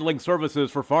fuel handling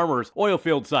services for farmers, oil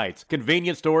field sites,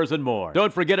 convenience stores, and more.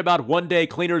 Don't forget about One Day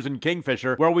Cleaners in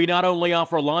Kingfisher, where we not only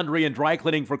offer laundry and dry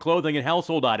cleaning for clothing and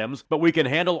household items, but we can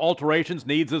handle alterations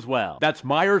needs as well. That's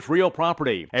Myers Real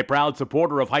Property, a proud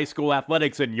supporter of high school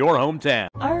athletics in your hometown.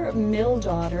 Our middle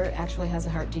daughter actually has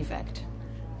a heart defect,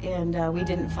 and we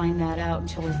didn't find that out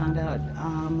until we found out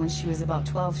when she was about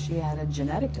 12. She had a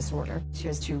genetic disorder. She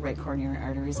has 2 right coronary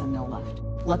arteries and no left.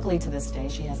 Luckily, to this day,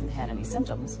 she hasn't had any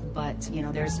symptoms, but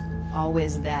there's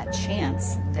always that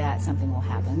chance that something will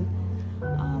happen,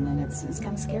 and it's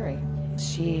kind of scary.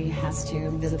 She has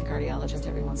to visit the cardiologist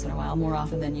every once in a while, more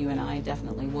often than you and I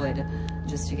definitely would,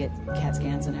 just to get CAT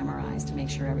scans and MRIs to make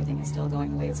sure everything is still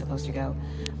going the way it's supposed to go.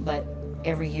 But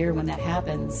every year when that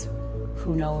happens,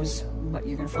 who knows what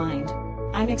you're going to find.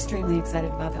 I'm extremely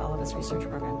excited about the All of Us research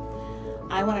program.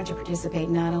 I wanted to participate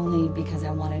not only because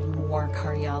I wanted more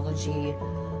cardiology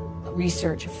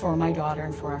research for my daughter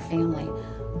and for our family,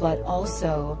 but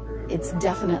also it's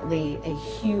definitely a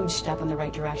huge step in the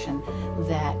right direction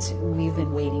that we've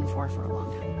been waiting for a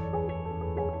long time.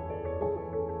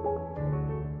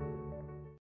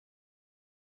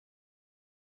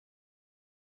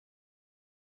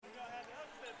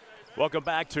 Welcome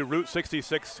back to Route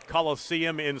 66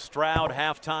 Coliseum in Stroud.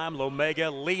 Halftime,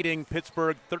 Lomega leading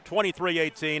Pittsburg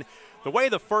 23-18. The way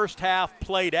the first half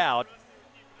played out,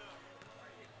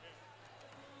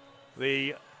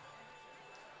 the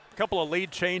couple of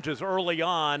lead changes early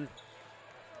on,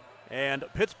 and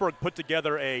Pittsburgh put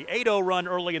together a 8-0 run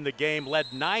early in the game, led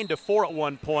 9-4 at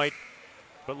one point,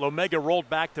 but Lomega rolled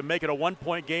back to make it a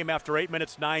one-point game after 8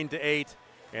 minutes, 9-8,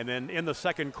 and then in the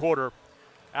second quarter,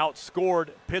 outscored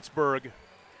Pittsburgh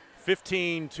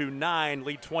 15-9,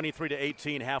 lead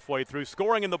 23-18 halfway through.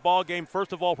 Scoring in the ball game,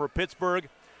 first of all for Pittsburgh,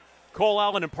 Cole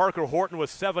Allen and Parker Horton with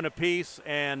 7 apiece,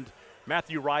 and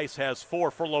Matthew Rice has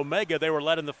 4. For Lomega, they were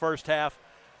led in the first half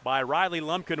by Riley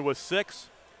Lumpkin with 6,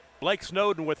 Blake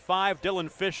Snowden with 5,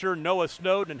 Dylan Fisher, Noah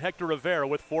Snowden, and Hector Rivera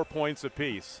with 4 points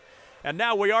apiece. And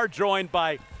now we are joined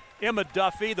by Emma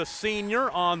Duffy, the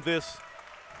senior on this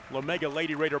Lomega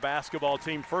Lady Raider basketball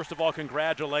team. First of all,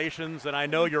 congratulations, and I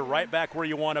know you're right back where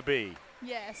you want to be.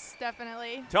 Yes,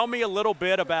 definitely. Tell me a little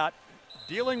bit about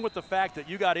dealing with the fact that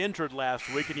you got injured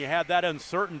last week and you had that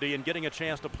uncertainty in getting a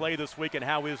chance to play this week, and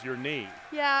how is your knee?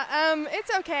 Yeah,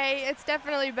 it's okay. It's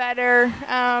definitely better.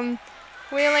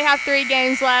 We only have 3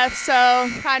 games left, so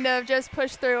kind of just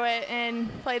push through it and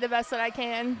play the best that I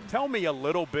can. Tell me a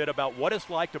little bit about what it's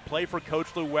like to play for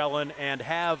Coach Llewellyn and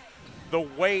have the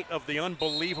weight of the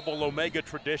unbelievable Lomega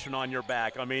tradition on your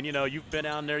back. I mean, you know, you've been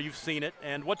down there, you've seen it,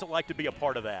 and what's it like to be a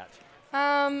part of that?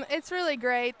 It's really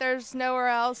great. There's nowhere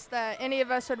else that any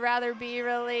of us would rather be,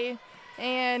 really.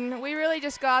 And we really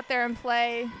just go out there and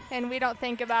play, and we don't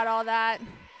think about all that.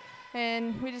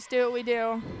 And we just do what we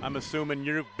do. I'm assuming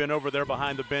you've been over there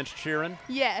behind the bench cheering?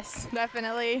 Yes,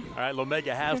 definitely. All right,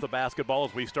 Lomega has the basketball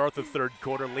as we start the third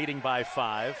quarter, leading by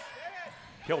 5.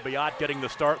 Kilbiot getting the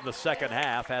start in the second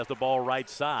half, has the ball right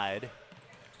side.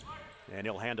 And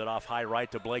he'll hand it off high right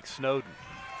to Blake Snowden.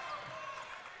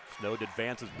 Snowden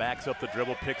advances, backs up the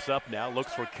dribble, picks up now,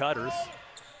 looks for cutters.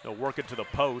 They'll work it to the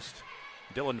post.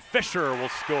 Dylan Fisher will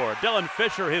score. Dylan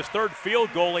Fisher, his third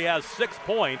field goal, he has 6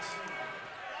 points.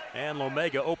 And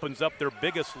Lomega opens up their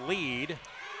biggest lead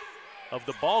of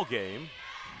the ball game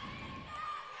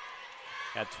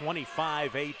at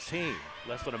 25-18.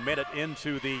 Less than a minute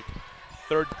into the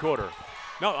third quarter.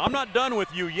 No, I'm not done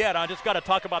with you yet. I just got to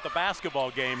talk about the basketball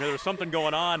game. There's something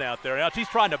going on out there. Now, she's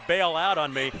trying to bail out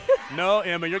on me. No,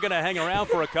 Emma, you're going to hang around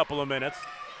for a couple of minutes.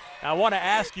 Now, I want to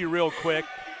ask you real quick,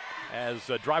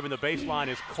 as driving the baseline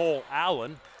is Cole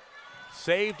Allen.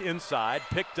 Saved inside,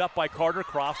 picked up by Carter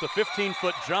Cross. The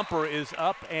 15-foot jumper is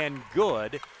up and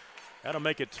good. That'll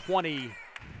make it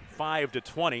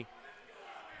 25-20.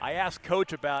 I asked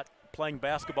Coach about playing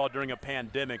basketball during a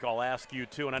pandemic. I'll ask you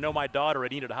too. And I know my daughter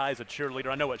at Enid High is a cheerleader.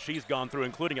 I know what she's gone through,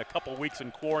 including a couple weeks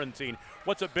in quarantine.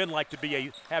 What's it been like to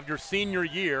have your senior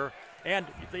year and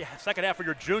the second half of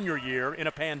your junior year in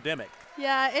a pandemic?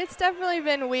 Yeah, it's definitely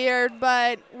been weird,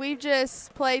 but we've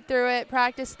just played through it,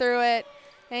 practiced through it,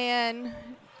 and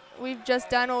we've just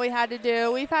done what we had to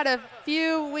do. We've had a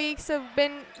few weeks of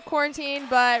been quarantined,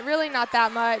 but really not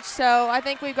that much, so I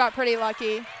think we got pretty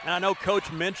lucky. And I know Coach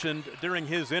mentioned during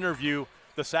his interview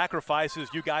the sacrifices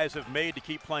you guys have made to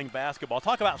keep playing basketball.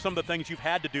 Talk about some of the things you've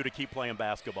had to do to keep playing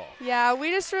basketball. Yeah,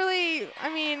 we just really,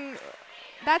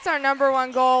 that's our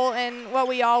 #1 goal and what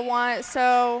we all want,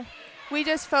 so we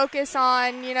just focus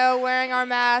on, wearing our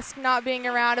mask, not being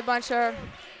around a bunch of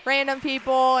random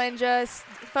people, and just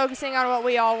focusing on what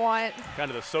we all want. Kind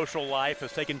of the social life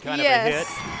has taken kind of a hit.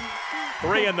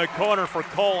 3 in the corner for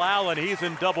Cole Allen. He's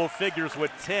in double figures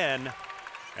with 10,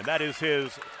 and that is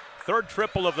his third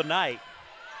triple of the night.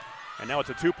 And now it's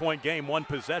a 2-point game, 1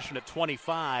 possession at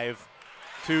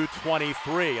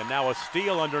 25-23. And now a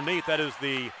steal underneath. That is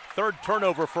the third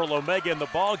turnover for Lomega in the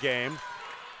ball game.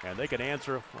 And they can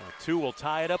answer. 2 will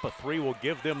tie it up. A 3 will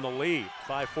give them the lead.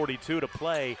 5:42 to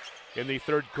play in the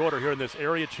third quarter here in this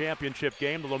area championship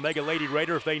game. The Lomega Lady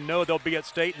Raiders, they know they'll be at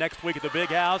state next week at the Big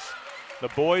House. The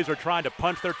boys are trying to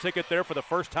punch their ticket there for the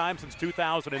first time since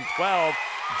 2012.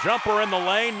 Jumper in the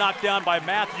lane, knocked down by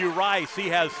Matthew Rice. He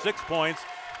has 6 points.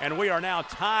 and we are now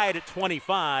tied at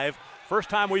 25. First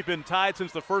time we've been tied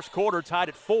since the first quarter, tied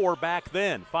at 4 back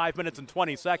then. 5 minutes and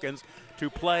 20 seconds to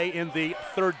play in the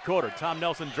third quarter. Tom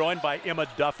Nelson joined by Emma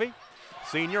Duffy,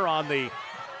 senior on the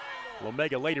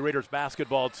Lomega Lady Raiders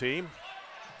basketball team.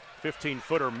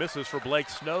 15-footer misses for Blake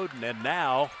Snowden, and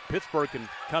now Pittsburg can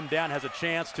come down, has a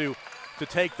chance to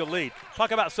take the lead.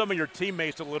 Talk about some of your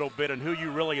teammates a little bit and who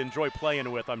you really enjoy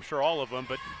playing with. I'm sure all of them,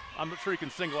 but I'm sure you can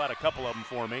single out a couple of them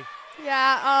for me.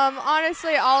 Yeah,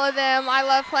 honestly, all of them. I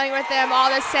love playing with them all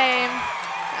the same.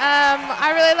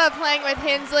 I really love playing with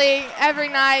Hensley. Every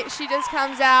night she just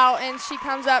comes out and she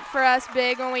comes up for us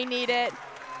big when we need it.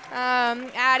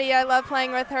 Addie, I love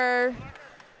playing with her.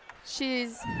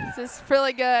 She's just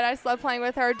really good. I just love playing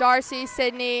with her. Darcy,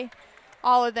 Sydney,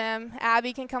 all of them.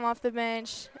 Abby can come off the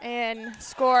bench and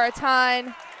score a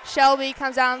ton. Shelby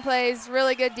comes out and plays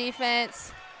really good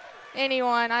defense.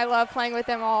 Anyone, I love playing with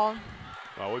them all.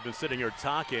 Well, we've been sitting here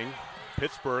talking.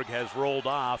 Pittsburg has rolled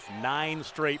off 9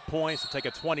 straight points to take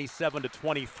a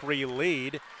 27-23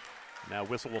 lead. Now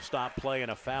whistle will stop play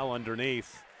and a foul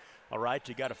underneath. All right,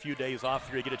 you got a few days off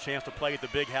here. You get a chance to play at the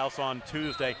Big House on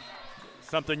Tuesday.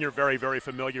 Something you're very, very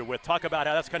familiar with. Talk about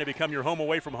how that's kind of become your home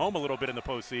away from home a little bit in the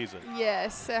postseason.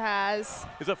 Yes, it has.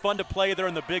 Is it fun to play there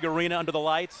in the big arena under the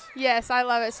lights? Yes, I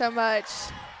love it so much.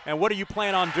 And what do you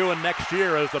plan on doing next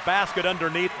year? As the basket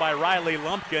underneath by Riley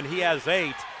Lumpkin, he has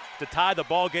 8 to tie the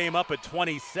ball game up at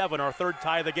 27, our third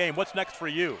tie of the game. What's next for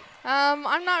you?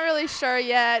 I'm not really sure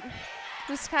yet.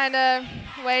 Just kind of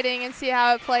waiting and see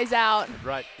how it plays out.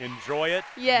 Right. Enjoy it.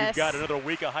 Yes. You've got another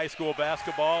week of high school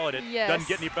basketball, and it doesn't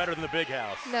get any better than the Big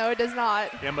House. No, it does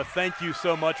not. Emma, thank you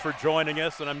so much for joining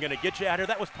us, and I'm going to get you out here.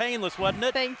 That was painless, wasn't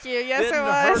it? Thank you. Yes, Didn't it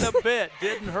was. hurt a bit.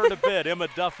 Didn't hurt a bit. Emma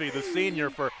Duffy, the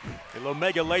senior for the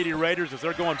Lomega Lady Raiders, as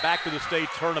they're going back to the state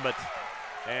tournament.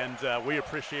 And we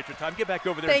appreciate your time. Get back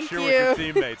over there and cheer with your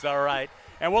teammates. All right.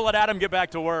 And we'll let Adam get back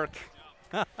to work.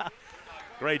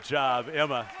 Great job,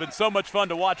 Emma. It's been so much fun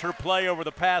to watch her play over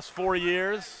the past 4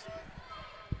 years.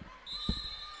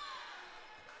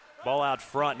 Ball out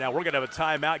front. Now we're going to have a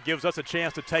timeout. Gives us a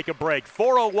chance to take a break.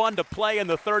 4:01 to play in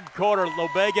the third quarter.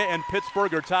 Lomega and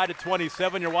Pittsburg are tied at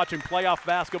 27. You're watching playoff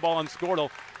basketball on Squirtle,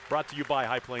 brought to you by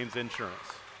High Plains Insurance.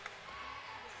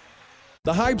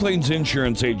 The High Plains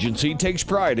Insurance Agency takes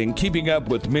pride in keeping up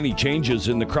with many changes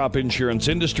in the crop insurance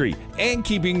industry and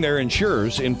keeping their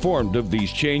insurers informed of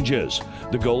these changes.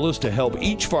 The goal is to help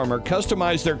each farmer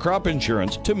customize their crop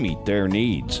insurance to meet their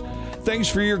needs. Thanks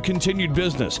for your continued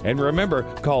business, and remember,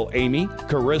 call Amy,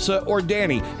 Carissa, or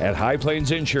Danny at High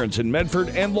Plains Insurance in Medford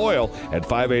and Loyal at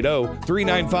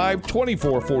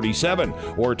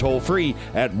 580-395-2447 or toll free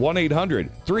at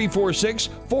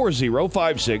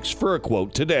 1-800-346-4056 for a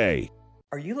quote today.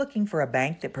 Are you looking for a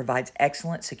bank that provides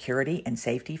excellent security and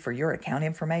safety for your account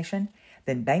information?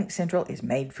 Then Bank Central is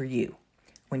made for you.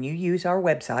 When you use our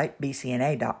website,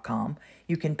 bcna.com,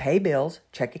 you can pay bills,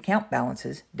 check account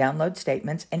balances, download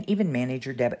statements, and even manage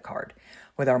your debit card.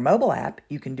 With our mobile app,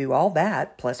 you can do all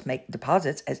that, plus make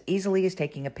deposits as easily as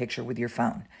taking a picture with your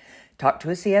phone. Talk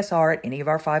to a CSR at any of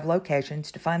our 5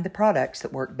 locations to find the products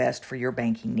that work best for your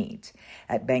banking needs.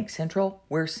 At Bank Central,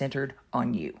 we're centered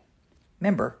on you.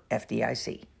 Member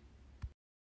FDIC.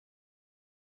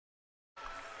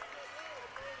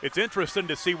 It's interesting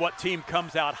to see what team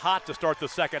comes out hot to start the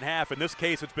second half. In this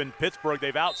case, it's been Pittsburg.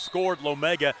 They've outscored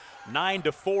Lomega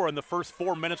 9-4 in the first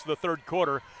 4 minutes of the third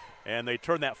quarter, and they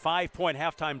turned that 5-point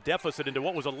halftime deficit into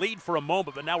what was a lead for a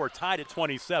moment, but now we're tied at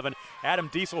 27. Adam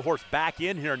Dieselhorst back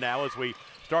in here now as we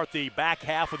start the back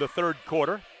half of the third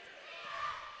quarter.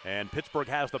 And Pittsburgh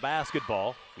has the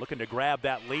basketball, looking to grab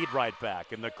that lead right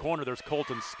back. In the corner, there's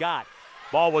Colton Scott.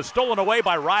 Ball was stolen away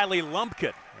by Riley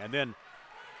Lumpkin, and then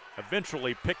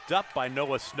eventually picked up by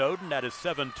Noah Snowden. That is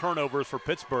 7 turnovers for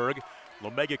Pittsburgh.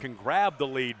 Lomega can grab the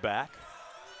lead back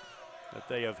that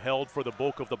they have held for the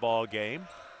bulk of the ball game.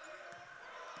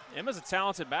 Emma's a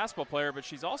talented basketball player, but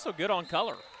she's also good on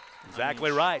color. Exactly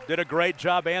right. Did a great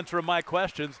job answering my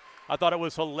questions. I thought it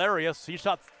was hilarious. He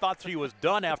thought she was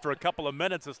done after a couple of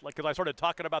minutes. It's like, because I started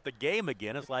talking about the game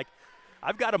again. It's like,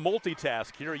 I've got to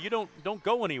multitask here. You don't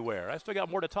go anywhere. I still got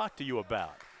more to talk to you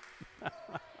about.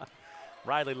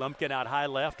 Riley Lumpkin out high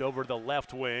left over the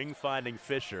left wing, finding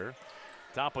Fisher.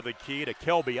 Top of the key to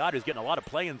Kelby who's getting a lot of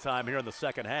playing time here in the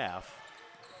second half.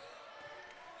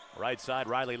 Right side,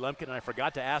 Riley Lumpkin, and I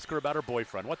forgot to ask her about her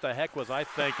boyfriend. What the heck was I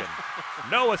thinking?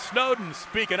 Noah Snowden,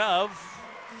 speaking of.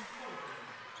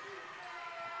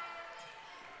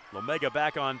 Lomega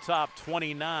back on top,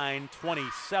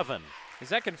 29-27. Is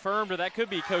that confirmed, or that could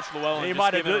be Coach Llewellyn? He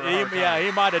might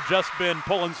have just been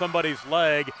pulling somebody's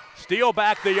leg. Steal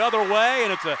back the other way,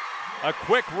 and it's a A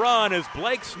quick run as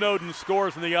Blake Snowden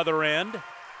scores in the other end.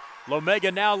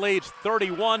 Lomega now leads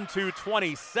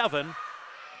 31-27.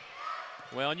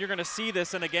 Well, and you're going to see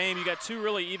this in a game. You got two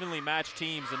really evenly matched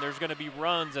teams, and there's going to be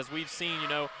runs, as we've seen.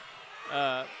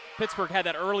 Pittsburg had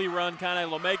that early run, kind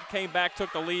of. Lomega came back,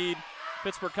 took the lead.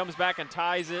 Pittsburg comes back and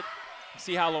ties it.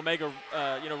 See how Lomega,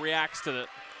 reacts to it.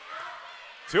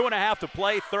 2.5 to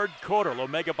play, third quarter.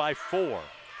 Lomega by 4.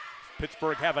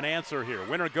 Pittsburg have an answer here.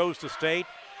 Winner goes to state.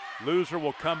 Loser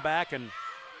will come back and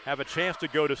have a chance to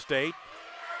go to state.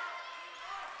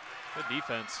 Good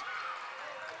defense.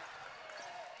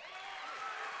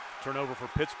 Turnover for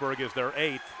Pittsburg is their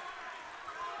 8th.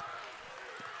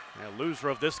 And loser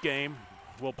of this game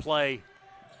will play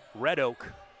Red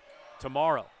Oak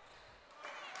tomorrow.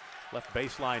 Left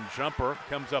baseline jumper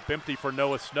comes up empty for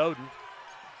Noah Snowden.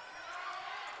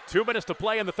 2 minutes to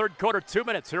play in the third quarter. 2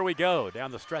 minutes. Here we go.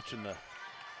 Down the stretch in the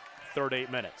third 8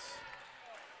 minutes.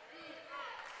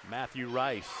 Matthew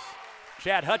Rice.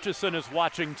 Chad Hutchison is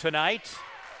watching tonight.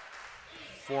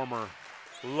 Former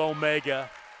Lomega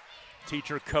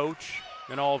teacher, coach,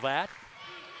 and all that.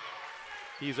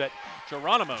 He's at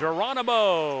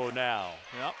Geronimo now.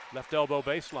 Yep. Left elbow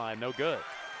baseline, no good.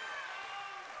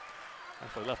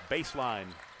 Actually, left baseline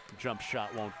jump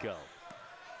shot won't go.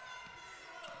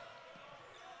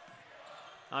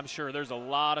 I'm sure there's a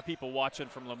lot of people watching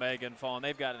from Lomega and Fallen.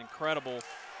 They've got an incredible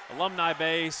alumni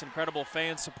base, incredible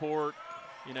fan support.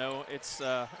 It's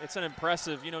an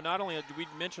impressive, not only did we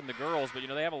mention the girls, but,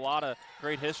 they have a lot of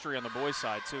great history on the boys'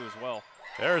 side, too, as well.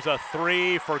 There's a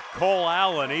 3 for Cole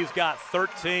Allen. He's got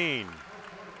 13.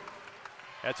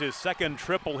 That's his second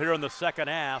triple here in the second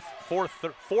half. Fourth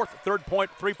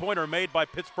three-pointer made by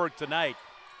Pittsburgh tonight.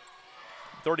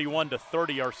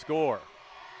 31-30 our score.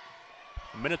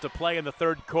 A minute to play in the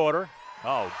third quarter.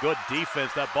 Oh, good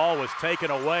defense. That ball was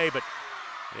taken away, but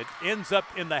it ends up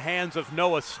in the hands of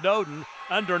Noah Snowden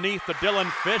underneath the Dylan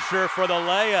Fisher for the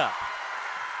layup.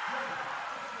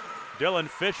 Dylan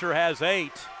Fisher has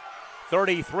 8,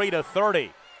 33-30.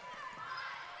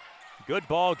 Good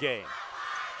ball game.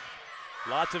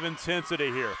 Lots of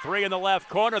intensity here. 3 in the left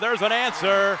corner. There's an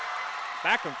answer.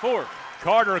 Back and forth.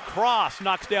 Carter Cross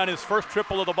knocks down his first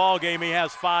triple of the ball game. He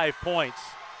has 5 points.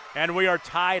 And we are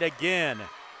tied again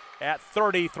at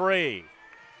 33.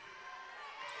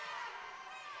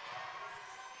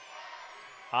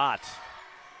 Ott,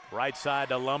 right side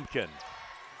to Lumpkin.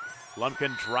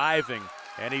 Lumpkin driving,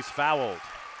 and he's fouled.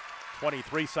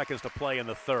 23 seconds to play in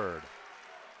the third.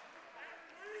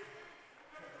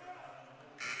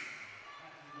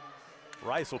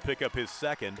 Rice will pick up his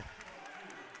second.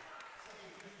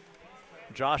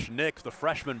 Josh Nix, the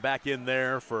freshman, back in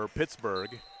there for Pittsburgh.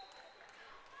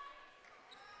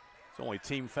 It's only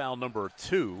team foul number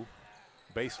 2.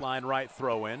 Baseline right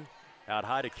throw in. Out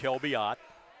high to Kelby Ott.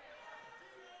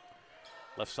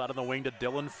 Left side of the wing to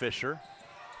Dylan Fisher.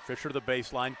 Fisher to the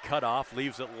baseline, cut off,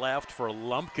 leaves it left for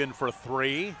Lumpkin for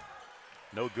 3.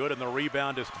 No good, and the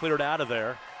rebound is cleared out of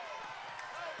there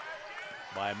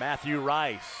by Matthew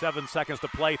Rice. 7 seconds to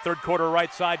play, third quarter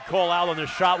right side. Cole Allen, the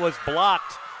shot was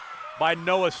blocked by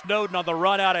Noah Snowden on the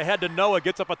run out ahead to Noah.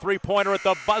 Gets up a three-pointer at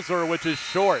the buzzer, which is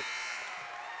short.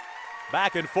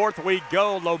 Back and forth we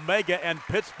go, Lomega and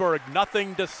Pittsburgh.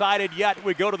 Nothing decided yet.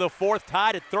 We go to the fourth,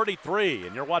 tied at 33.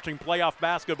 And you're watching playoff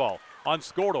basketball on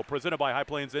Squirtle, presented by High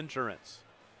Plains Insurance.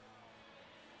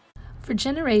 For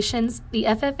generations, the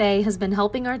FFA has been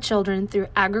helping our children through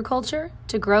agriculture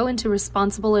to grow into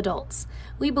responsible adults.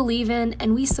 We believe in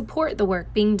and we support the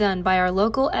work being done by our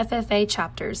local FFA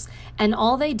chapters and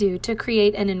all they do to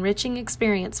create an enriching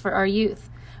experience for our youth.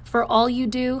 For all you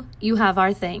do, you have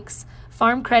our thanks.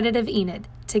 Farm Credit of Enid.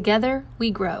 Together, we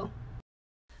grow.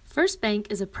 First Bank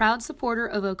is a proud supporter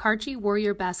of Okarche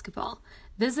Warrior Basketball.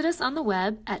 Visit us on the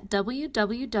web at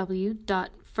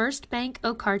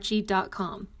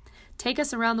www.firstbankokarche.com. Take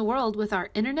us around the world with our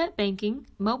internet banking,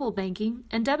 mobile banking,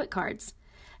 and debit cards.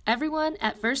 Everyone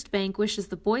at First Bank wishes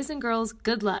the boys and girls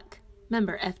good luck.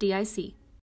 Member FDIC.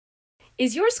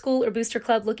 Is your school or booster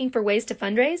club looking for ways to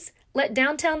fundraise? Let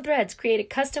Downtown Threads create a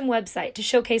custom website to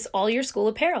showcase all your school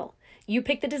apparel. You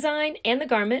pick the design and the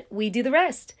garment, we do the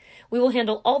rest. We will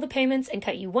handle all the payments and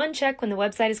cut you one check when the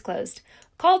website is closed.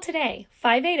 Call today,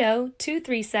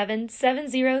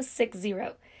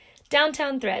 580-237-7060.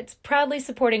 Downtown Threads, proudly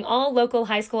supporting all local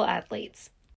high school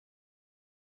athletes.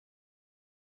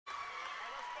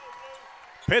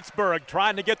 Pittsburgh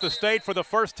trying to get to state for the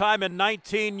first time in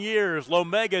 19 years.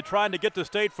 Lomega trying to get to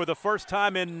state for the first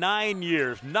time in 9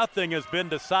 years. Nothing has been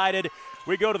decided.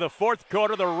 We go to the fourth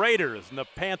quarter. The Raiders and the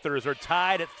Panthers are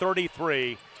tied at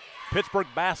 33. Pittsburgh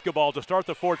basketball to start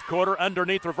the fourth quarter.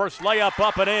 Underneath, reverse layup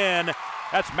up and in.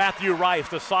 That's Matthew Rice,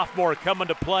 the sophomore, coming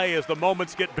to play as the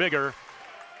moments get bigger.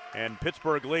 And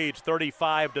Pittsburgh leads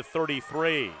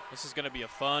 35-33. This is going to be a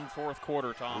fun fourth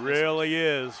quarter, Tom. Really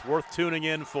is. Worth tuning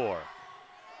in for.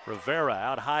 Rivera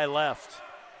out high left.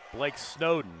 Blake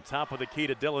Snowden, top of the key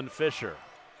to Dylan Fisher.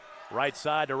 Right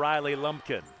side to Riley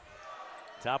Lumpkin.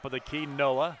 Top of the key,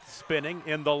 Noah, spinning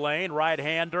in the lane.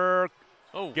 Right-hander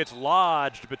gets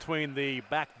lodged between the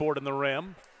backboard and the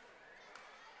rim.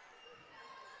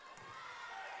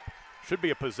 Should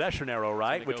be a possession arrow,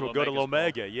 right? Which will go to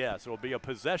Lomega. Yes, it will be a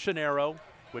possession arrow,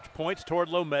 which points toward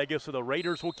Lomega, so the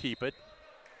Raiders will keep it.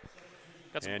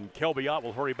 And Kelby Ott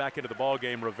will hurry back into the ball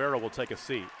game. Rivera will take a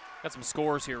seat. Got some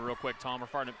scores here real quick, Tom. We're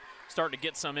starting to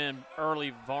get some in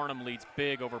early. Varnum leads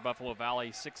big over Buffalo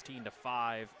Valley,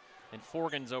 16-5. And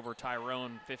Forgan's over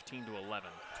Tyrone, 15-11.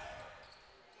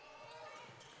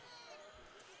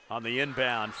 On the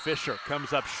inbound, Fisher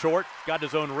comes up short, got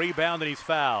his own rebound, and he's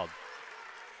fouled.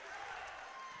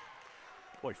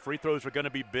 Boy, free throws are going to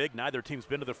be big. Neither team's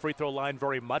been to the free throw line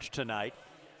very much tonight.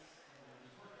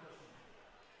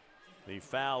 The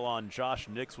foul on Josh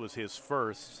Nix was his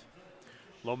first.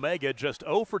 Lomega just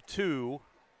 0 for 2,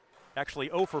 actually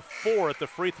 0 for 4 at the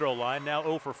free throw line, now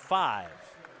 0 for 5.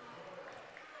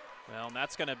 Well, and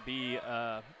that's going to be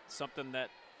something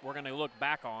that we're going to look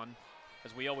back on,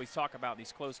 as we always talk about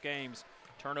these close games,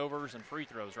 turnovers and free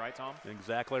throws, right, Tom?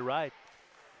 Exactly right.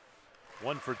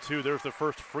 1 for 2. There's the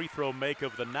first free throw make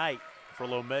of the night for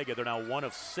Lomega. They're now 1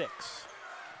 of 6.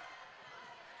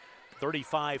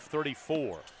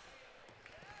 35-34.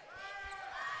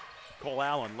 Cole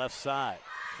Allen, left side.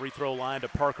 Free throw line to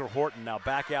Parker Horton. Now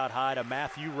back out high to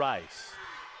Matthew Rice.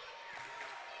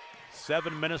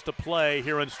 7 minutes to play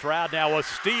here in Stroud. Now a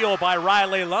steal by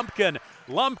Riley Lumpkin.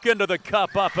 Lumpkin to the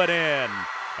cup, up and in.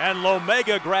 And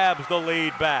Lomega grabs the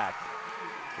lead back.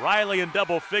 Riley in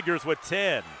double figures with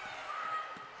 10.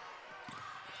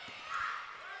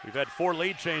 We've had 4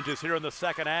 lead changes here in the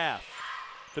second half.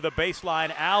 To the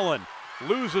baseline, Allen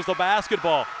loses the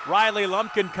basketball. Riley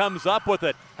Lumpkin comes up with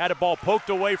it. Had a ball poked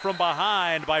away from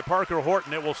behind by Parker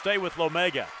Horton. It will stay with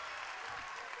Lomega.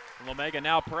 Lomega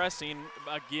now pressing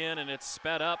again, and it's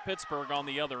sped up Pittsburgh on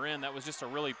the other end. That was just a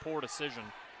really poor decision.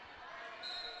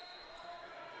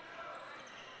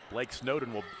 Blake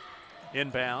Snowden will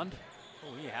inbound.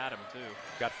 Oh, he had him too.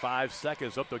 Got 5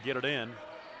 seconds. Hope they'll get it in.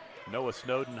 Noah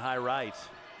Snowden, high right.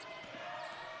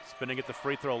 Spinning at the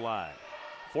free throw line.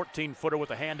 14-footer with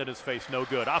a hand in his face, no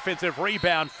good. Offensive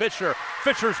rebound, Fisher.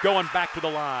 Fisher's going back to the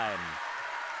line.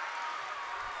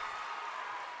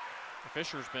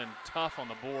 Fisher's been tough on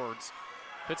the boards.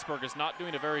 Pittsburgh is not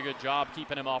doing a very good job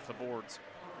keeping him off the boards.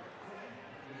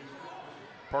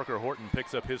 Parker Horton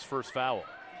picks up his first foul.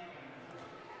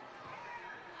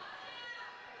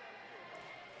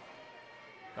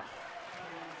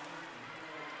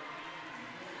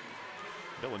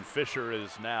 Dylan Fisher is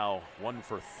now 1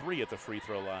 for 3 at the free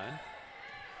throw line.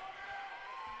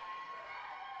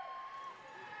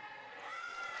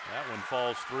 That one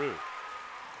falls through.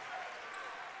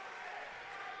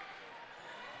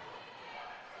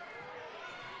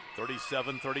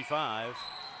 (37-35).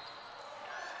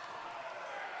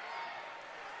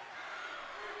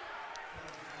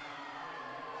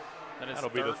 That'll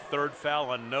be the third foul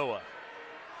on Noah.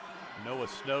 Noah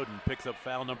Snowden picks up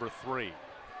foul number 3.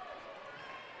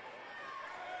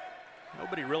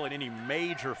 Nobody really in any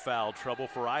major foul trouble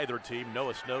for either team.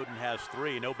 Noah Snowden has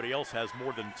 3. Nobody else has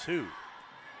more than 2.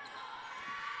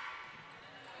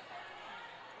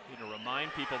 Need to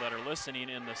remind people that are listening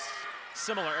in this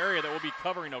similar area that we'll be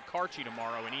covering Okarche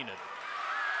tomorrow in Enid.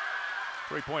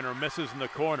 Three-pointer misses in the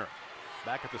corner.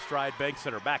 Back at the Stride Bank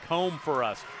Center. Back home for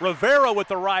us. Rivera with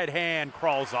the right hand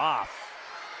crawls off.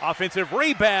 Offensive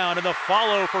rebound and the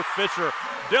follow for Fisher.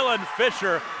 Dylan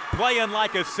Fisher playing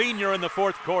like a senior in the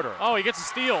fourth quarter. Oh, he gets a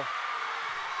steal.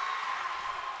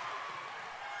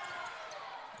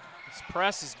 This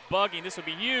press is bugging. This would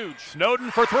be huge.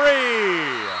 Snowden for 3.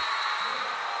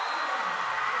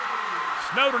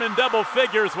 Snowden in double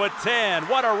figures with 10.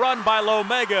 What a run by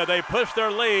Lomega. They push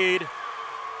their lead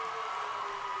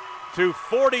to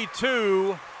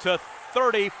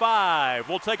 42-35.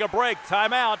 We'll take a break.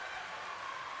 Timeout.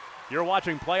 You're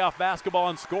watching Playoff Basketball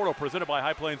on Scortal, presented by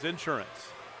High Plains Insurance.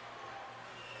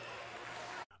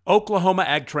 Oklahoma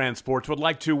Ag Transports would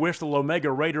like to wish the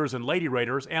Lomega Raiders and Lady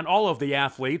Raiders and all of the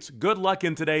athletes good luck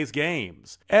in today's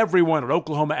games. Everyone at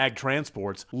Oklahoma Ag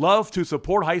Transports love to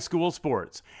support high school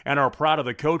sports and are proud of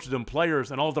the coaches and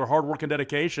players and all of their hard work and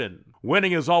dedication.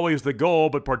 Winning is always the goal,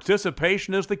 but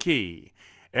participation is the key.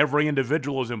 Every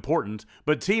individual is important,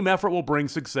 but team effort will bring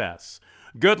success.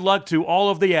 Good luck to all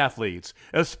of the athletes,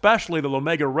 especially the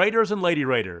Lomega Raiders and Lady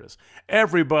Raiders.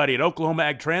 Everybody at Oklahoma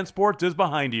Ag Transports is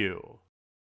behind you.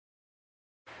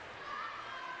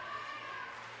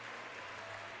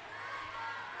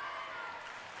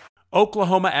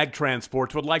 Oklahoma Ag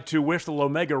Transports would like to wish the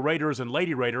Lomega Raiders and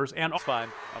Lady Raiders and fine.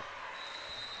 Oh.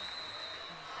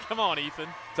 Come on, Ethan.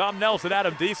 Tom Nelson,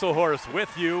 Adam Dieselhorst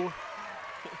with you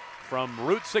from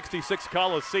Route 66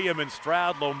 Coliseum in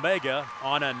Stroud, Lomega,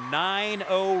 on a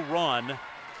 9-0 run.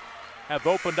 Have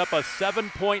opened up a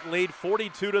 7-point lead,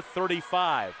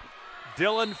 42-35.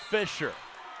 Dylan Fisher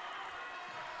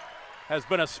has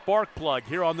been a spark plug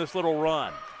here on this little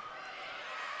run.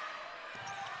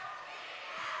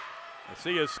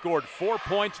 He has scored 4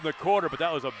 points in the quarter, but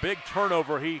that was a big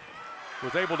turnover he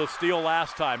was able to steal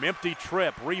last time. Empty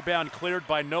trip, rebound cleared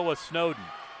by Noah Snowden.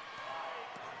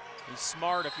 He's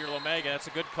smart if you're Lomega. That's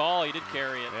a good call. He did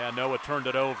carry it. Yeah, Noah turned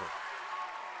it over.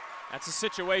 That's a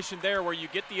situation there where you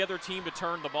get the other team to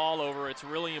turn the ball over. It's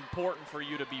really important for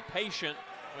you to be patient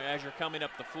as you're coming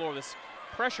up the floor. This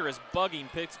pressure is bugging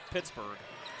Pittsburgh.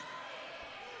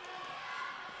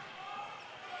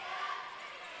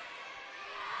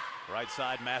 Right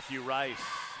side, Matthew Rice.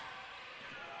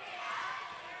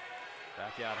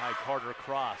 Back out high, Carter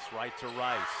Cross, right to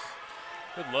Rice.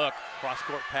 Good look.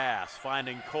 Cross-court pass,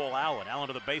 finding Cole Allen. Allen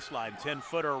to the baseline,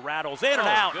 10-footer, rattles in and Oh,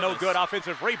 out. goodness. No good,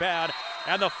 offensive rebound.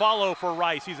 And the follow for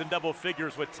Rice. He's in double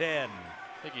figures with 10.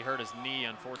 I think he hurt his knee,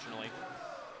 unfortunately.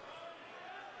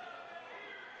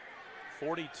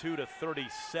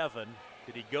 42-37.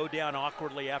 Did he go down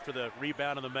awkwardly after the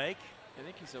rebound and the make? I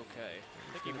think he's okay.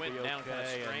 I think he went down kind of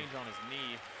strange on his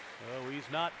knee. Oh, he's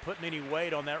not putting any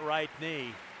weight on that right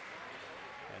knee.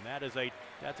 And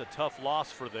that's a tough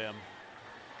loss for them.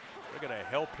 They're going to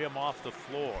help him off the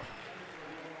floor.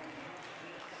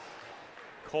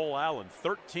 Cole Allen,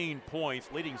 13 points,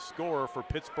 leading scorer for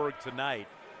Pittsburgh tonight.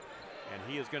 And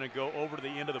he is going to go over to the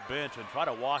end of the bench and try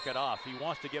to walk it off. He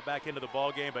wants to get back into the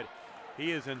ball game, but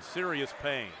he is in serious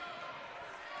pain.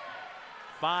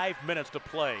 5 minutes to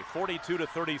play, 42-37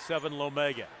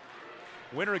 Lomega.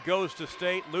 Winner goes to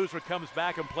state, loser comes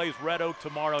back and plays Red Oak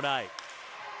tomorrow night.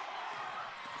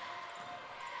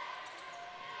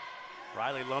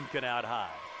 Riley Lumpkin out high.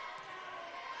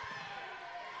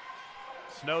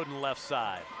 Snowden left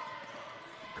side.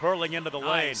 Curling into the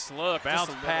lane. Look,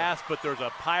 bounce pass, but there's a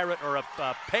Pirate or a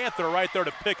Panther right there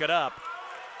to pick it up.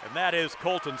 And that is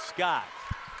Colton Scott.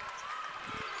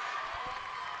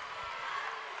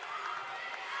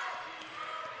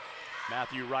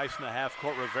 Matthew Rice in the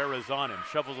half-court. Rivera's on him.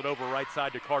 Shovels it over right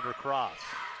side to Carter Cross.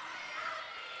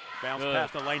 Bounce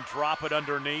past the lane, drop it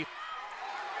underneath.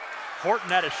 Horton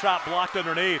had a shot blocked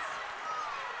underneath.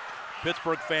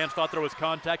 Pittsburgh fans thought there was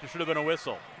contact. It should have been a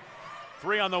whistle.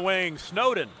 3 on the wing.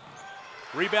 Snowden.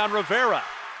 Rebound Rivera.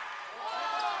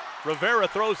 Rivera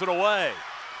throws it away.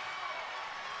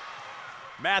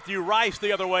 Matthew Rice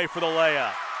the other way for the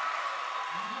layup.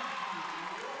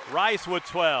 Rice with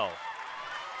 12.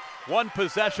 One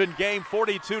possession game,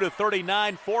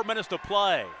 42-39, 4 minutes to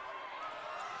play.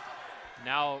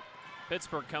 Now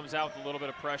Pittsburgh comes out with a little bit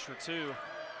of pressure too.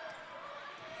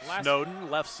 Snowden,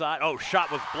 left side. Oh,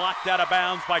 shot was blocked out of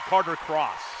bounds by Carter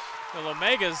Cross. The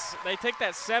Lomegas, they take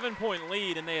that 7-point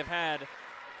lead and they have had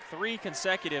 3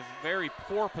 consecutive very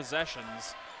poor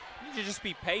possessions. You need to just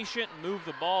be patient and move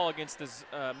the ball against this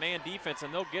man defense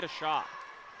and they'll get a shot.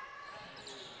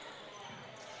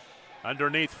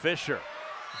 Underneath Fisher.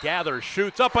 Gathers,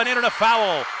 shoots up and in and a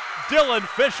foul. Dylan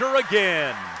Fisher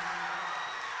again.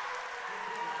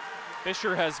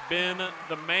 Fisher has been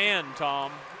the man,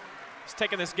 Tom. He's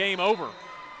taking this game over.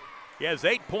 He has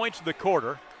 8 points in the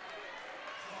quarter.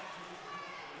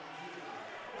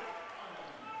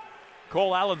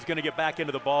 Cole Allen's going to get back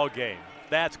into the ball game.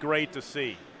 That's great to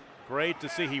see. Great to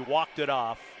see he walked it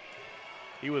off.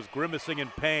 He was grimacing in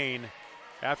pain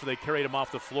after they carried him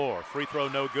off the floor. Free throw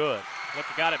no good. Look,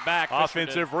 got it back.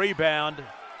 Offensive rebound.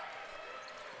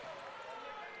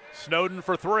 Snowden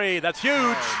for 3. That's huge.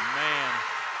 Oh, man.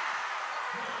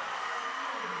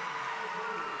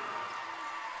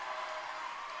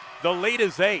 The lead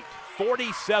is 8.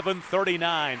 47-39.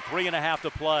 3.5 to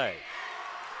play.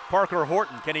 Parker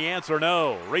Horton, can he answer?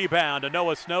 No. Rebound to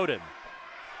Noah Snowden.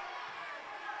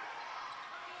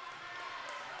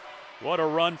 What a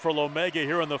run for Lomega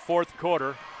here in the fourth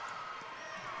quarter.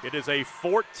 It is a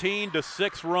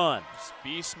 14-6 run. Just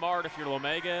be smart if you're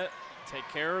Lomega. Take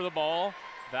care of the ball.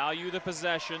 Value the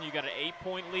possession. You got an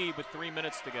 8-point lead with 3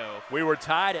 minutes to go. We were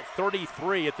tied at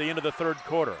 33 at the end of the third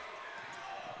quarter.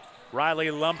 Riley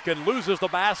Lumpkin loses the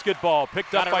basketball.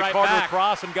 Picked up by Carter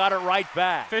Cross and got it right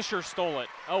back. Fisher stole it.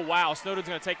 Oh, wow. Snowden's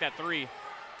going to take that 3.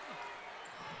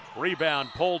 Rebound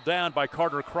pulled down by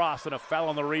Carter Cross and a foul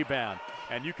on the rebound.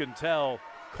 And you can tell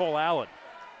Cole Allen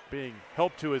being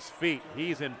helped to his feet.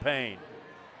 He's in pain.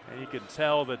 And you can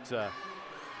tell that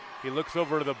he looks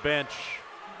over to the bench.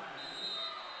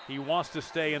 He wants to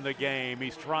stay in the game.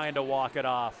 He's trying to walk it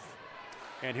off.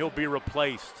 And he'll be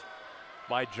replaced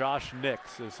by Josh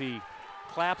Nix as he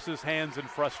claps his hands in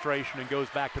frustration and goes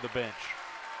back to the bench.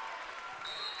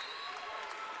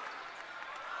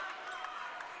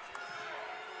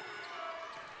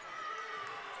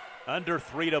 Under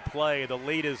 3 to play. The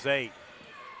lead is 8.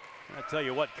 I tell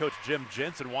you what, Coach Jim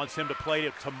Jensen wants him to play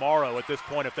it tomorrow at this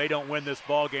point. If they don't win this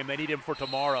ball game, they need him for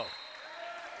tomorrow.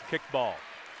 Kick ball.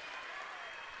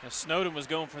 Now, Snowden was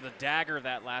going for the dagger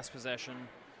that last possession.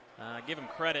 Give him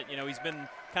credit. You know, he's been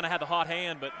kind of had the hot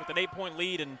hand, but with an 8-point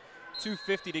lead and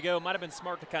 2:50 to go, might have been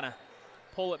smart to kind of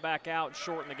pull it back out and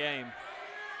shorten the game.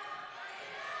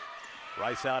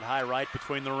 Rice out high right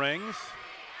between the rings.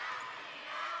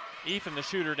 Ethan, the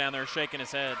shooter, down there shaking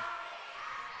his head.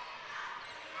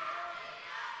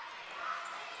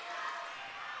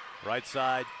 Right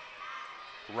side,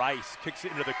 Rice kicks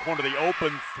it into the corner. The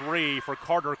open 3 for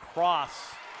Carter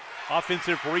Cross.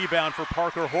 Offensive rebound for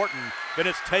Parker Horton. Then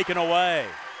it's taken away.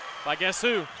 By guess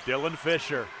who? Dylan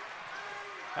Fisher.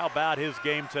 How about his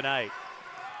game tonight?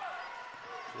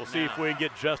 We'll see if we can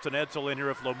get Justin Edsel in here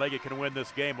if Lomega can win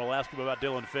this game. We'll ask him about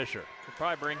Dylan Fisher. We'll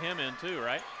probably bring him in too,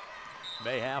 right?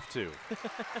 May have to.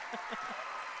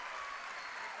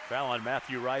 Foul on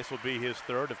Matthew Rice will be his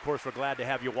third. Of course, we're glad to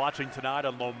have you watching tonight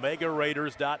on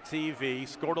LomegaRaiders.tv,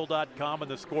 Squirtle.com, and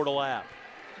the Squirtle app.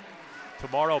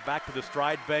 Tomorrow, back to the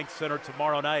Stride Bank Center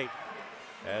tomorrow night,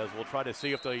 as we'll try to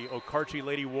see if the Okarche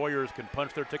Lady Warriors can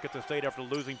punch their ticket to state after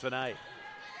losing tonight.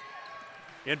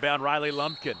 Inbound Riley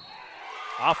Lumpkin.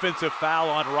 Offensive foul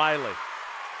on Riley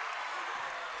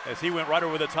as he went right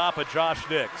over the top of Josh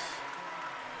Nix.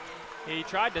 He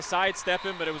tried to sidestep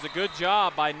him, but it was a good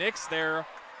job by Nix there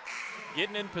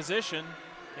getting in position,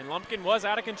 and Lumpkin was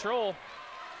out of control.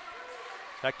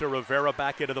 Hector Rivera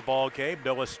back into the ball game.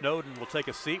 Noah Snowden will take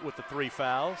a seat with the 3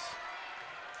 fouls.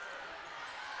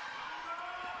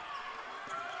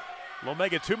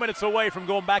 Lomega 2 minutes away from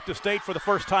going back to state for the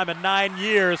first time in 9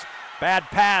 years. Bad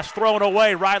pass thrown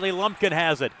away. Riley Lumpkin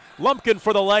has it. Lumpkin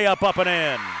for the layup, up and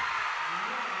in.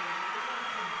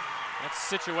 That's a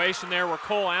situation there where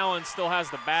Cole Allen still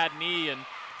has the bad knee, and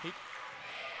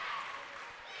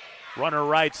runner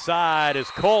right side as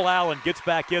Cole Allen gets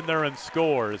back in there and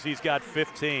scores. He's got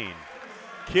 15.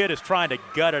 Kid is trying to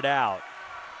gut it out.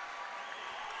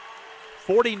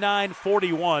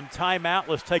 49-41, timeout.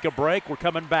 Let's take a break. We're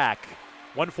coming back.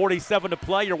 1:47 to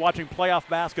play. You're watching playoff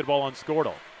basketball on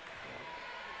Squirtle.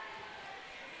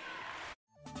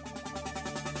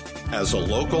 As a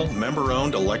local,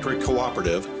 member-owned electric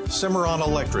cooperative, Cimarron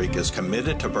Electric is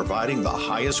committed to providing the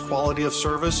highest quality of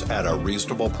service at a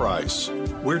reasonable price.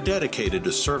 We're dedicated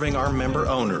to serving our member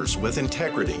owners with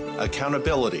integrity,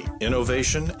 accountability,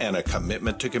 innovation, and a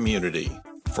commitment to community.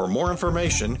 For more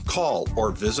information, call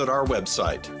or visit our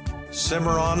website.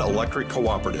 Cimarron Electric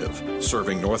Cooperative,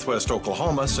 serving Northwest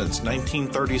Oklahoma since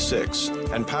 1936,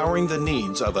 and powering the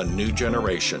needs of a new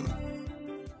generation.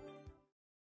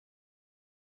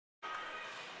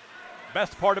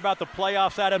 Best part about the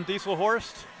playoffs, Adam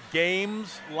Dieselhorst,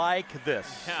 games like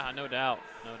this. Yeah, no doubt,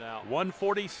 no doubt.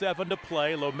 1:47 to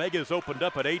play. Lomega's opened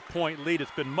up an 8-point lead.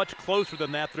 It's been much closer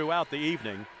than that throughout the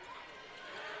evening.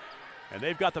 And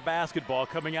they've got the basketball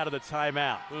coming out of the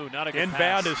timeout. Ooh, not a good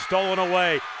Inbound pass. is stolen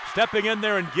away. Stepping in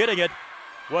there and getting it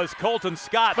was Colton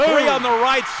Scott. Boom. 3 on the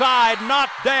right side,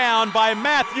 knocked down by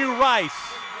Matthew Rice.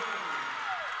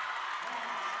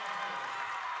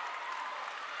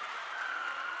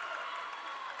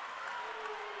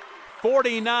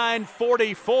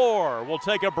 (49-44). We'll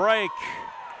take a break.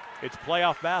 It's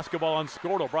playoff basketball on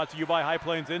Squirtle, brought to you by High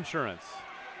Plains Insurance.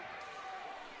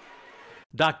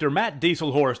 Dr. Matt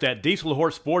Dieselhorst at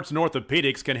Dieselhorst Sports and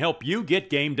Orthopedics can help you get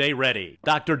game day ready.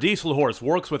 Dr. Dieselhorst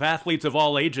works with athletes of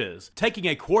all ages, taking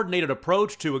a coordinated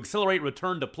approach to accelerate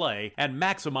return to play and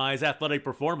maximize athletic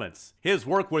performance. His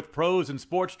work with pros in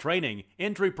sports training,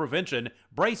 injury prevention,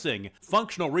 bracing,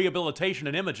 functional rehabilitation,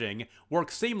 and imaging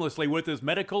works seamlessly with his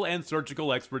medical and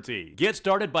surgical expertise. Get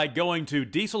started by going to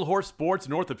Dieselhorst Sports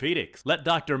and Orthopedics. Let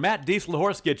Dr. Matt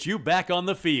Dieselhorst get you back on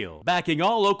the field, backing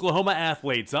all Oklahoma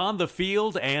athletes on the field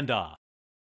and off.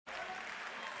 The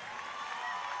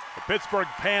Pittsburg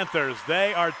Panthers,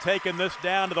 they are taking this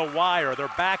down to the wire. They're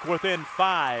back within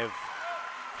 5.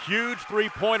 Huge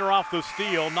three-pointer off the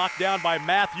steal, knocked down by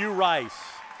Matthew Rice.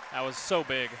 That was so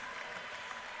big.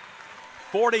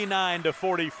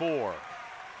 49-44.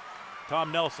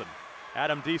 Tom Nelson,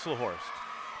 Adam Dieselhorst.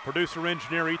 Producer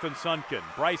engineer Ethan Sunken,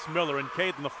 Bryce Miller, and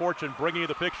Caden LaFortune bringing you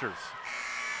the pictures.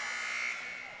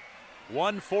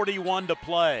 1:41 to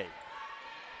play.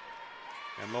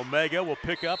 And Lomega will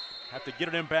pick up, have to get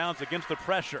it in bounds against the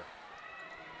pressure.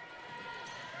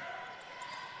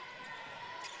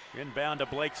 Inbound to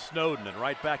Blake Snowden and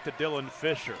right back to Dylan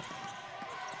Fisher.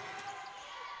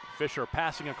 Fisher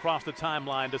passing across the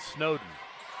timeline to Snowden.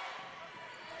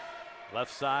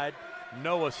 Left side,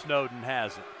 Noah Snowden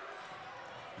has it.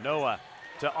 Noah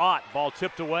to Ott, ball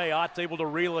tipped away. Ott's able to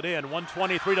reel it in.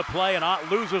 1:23 to play, and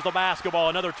Ott loses the basketball.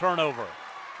 Another turnover.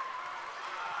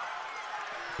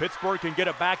 Pittsburgh can get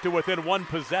it back to within one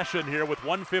possession here with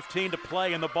 1:15 to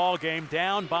play in the ball game,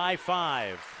 down by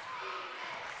 5.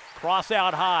 Cross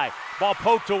out high, ball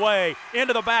poked away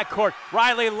into the backcourt.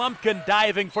 Riley Lumpkin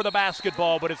diving for the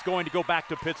basketball, but it's going to go back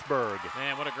to Pittsburgh.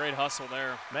 Man, what a great hustle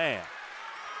there. Man.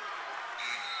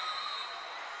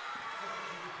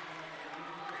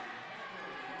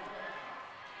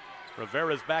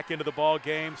 Rivera's back into the ball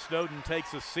game. Snowden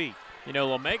takes a seat. You know,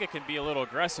 Lomega can be a little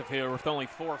aggressive here with only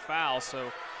 4 fouls,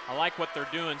 so I like what they're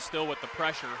doing still with the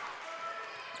pressure.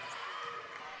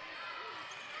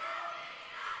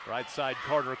 Right side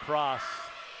Carter Cross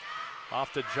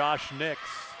off to Josh Nix.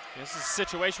 This is a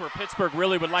situation where Pittsburgh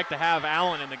really would like to have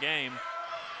Allen in the game.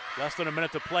 Less than a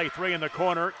minute to play. 3 in the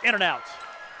corner, in and out.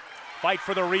 Fight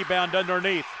for the rebound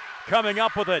underneath. Coming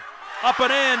up with it. Up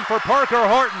and in for Parker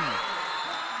Horton.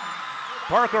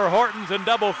 Parker Horton's in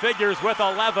double figures with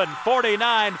 11,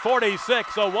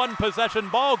 49-46, a one-possession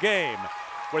ball game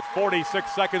with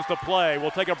 46 seconds to play.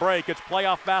 We'll take a break. It's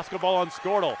playoff basketball on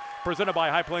Squirtle, presented by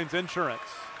High Plains Insurance.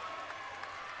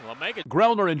 Lomega.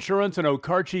 Grellner Insurance in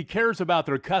Okarche cares about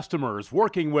their customers,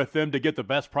 working with them to get the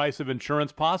best price of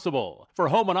insurance possible. For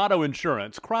home and auto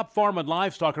insurance, crop, farm, and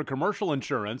livestock or commercial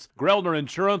insurance, Grellner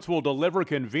Insurance will deliver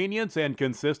convenience and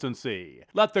consistency.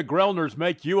 Let the Grellners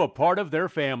make you a part of their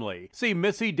family. See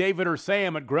Missy, David, or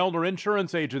Sam at Grellner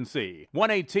Insurance Agency,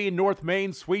 118 North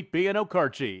Main, Suite B in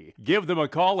Okarche. Give them a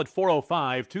call at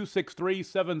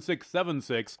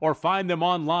 405-263-7676 or find them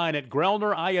online at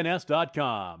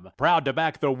grellnerins.com. Proud to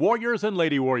back the Warriors and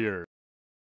Lady Warriors.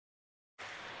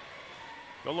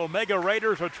 The Lomega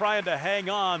Raiders are trying to hang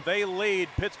on. They lead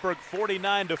Pittsburgh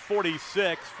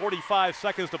 49-46. 45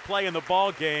 seconds to play in the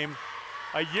ball game.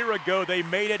 A year ago, they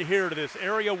made it here to this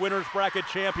area winners bracket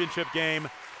championship game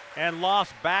and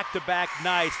lost back-to-back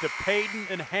nights to Payton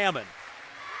and Hammond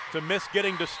to miss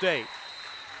getting to state.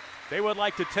 They would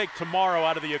like to take tomorrow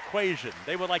out of the equation.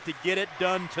 They would like to get it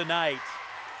done tonight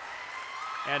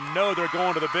and know they're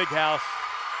going to the big house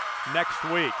next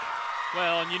week.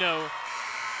 Well, and you know,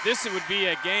 this would be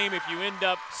a game if you end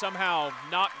up somehow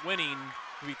not winning,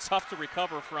 it would be tough to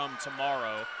recover from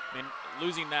tomorrow. I mean,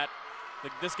 losing that,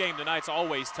 this game tonight's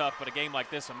always tough, but a game like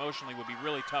this emotionally would be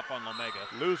really tough on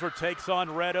Lomega. Loser takes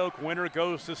on Red Oak, winner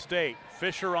goes to state.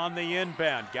 Fisher on the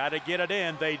inbound, got to get it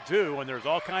in, they do, and there's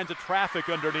all kinds of traffic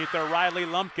underneath there. Riley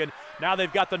Lumpkin, now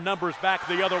they've got the numbers back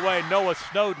the other way. Noah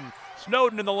Snowden.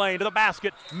 Snowden in the lane to the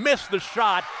basket, missed the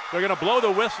shot. They're going to blow the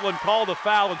whistle and call the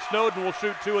foul, and Snowden will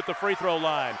shoot 2 at the free throw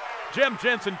line. Jim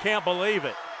Jensen can't believe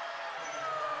it.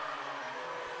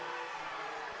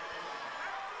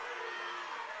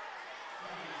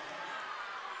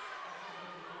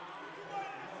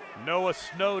 Noah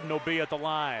Snowden will be at the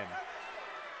line.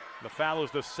 The foul is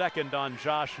the second on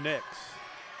Josh Nix.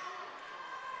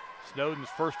 Snowden's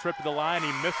first trip to the line,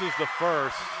 he misses the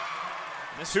first.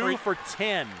 2 for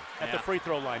 10 at the free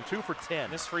throw line, 2 for 10.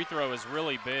 This free throw is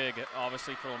really big,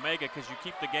 obviously, for Lomega because you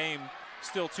keep the game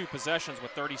still 2 possessions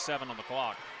with 37 on the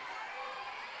clock.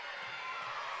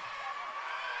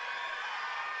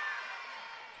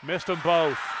 Missed them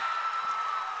both.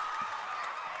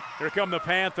 Here come the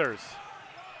Panthers.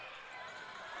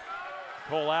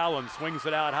 Cole Allen swings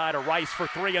it out high to Rice for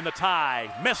 3 in the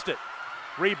tie. Missed it.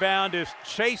 Rebound is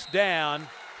chased down.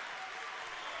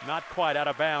 Not quite out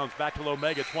of bounds. Back to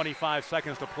Lomega, 25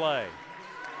 seconds to play.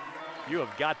 You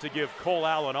have got to give Cole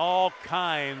Allen all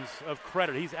kinds of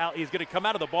credit. He's out. He's going to come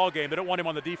out of the ball game. They don't want him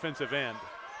on the defensive end.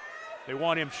 They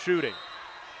want him shooting.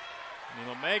 I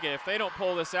mean, Lomega, if they don't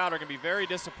pull this out, are going to be very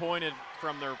disappointed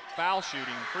from their foul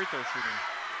shooting, free throw shooting.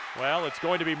 Well, it's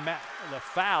going to be the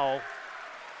foul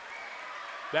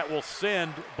that will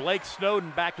send Blake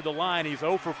Snowden back to the line. He's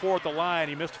 0 for 4 at the line.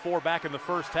 He missed 4 back in the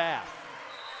first half.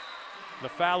 The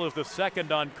foul is the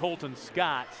second on Colton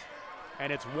Scott,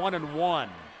 and it's 1-1.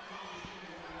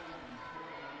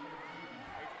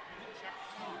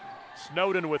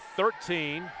 Snowden with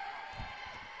 13.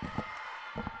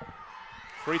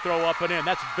 Free throw up and in.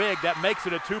 That's big. That makes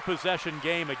it a 2-possession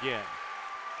game again.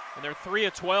 And they're 3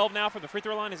 of 12 now from the free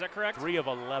throw line. Is that correct? 3 of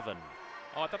 11.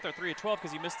 Oh, I thought they're 3 of 12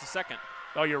 because he missed the second.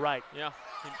 Oh, you're right. Yeah.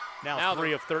 Now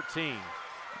 3 of 13.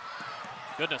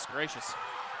 Goodness gracious.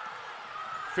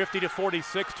 50-46,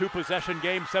 2-possession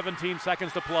game, 17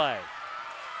 seconds to play.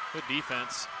 Good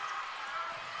defense.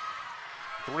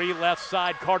 3 left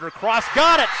side, Carter cross,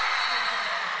 got it!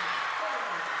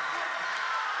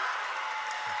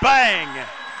 Bang!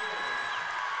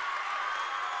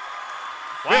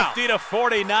 Wow.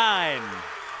 50-49.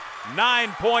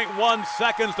 9.1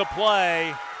 seconds to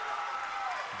play.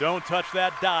 Don't touch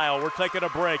that dial. We're taking a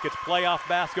break. It's playoff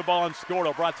basketball and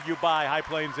Squirtle, brought to you by High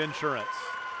Plains Insurance.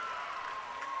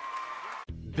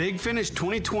 Big Finish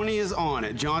 2020 is on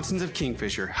at Johnson's of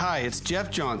Kingfisher. Hi, it's Jeff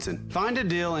Johnson. Find a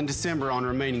deal in December on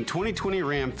remaining 2020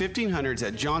 Ram 1500s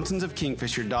at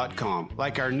johnsonsofkingfisher.com.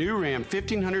 Like our new Ram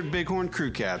 1500 Bighorn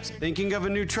Crew Cabs. Thinking of a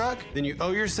new truck? Then you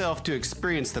owe yourself to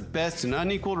experience the best and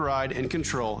unequaled ride and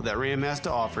control that Ram has to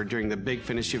offer during the Big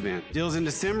Finish event. Deals in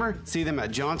December? See them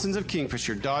at Johnson's of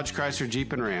Kingfisher, Dodge, Chrysler,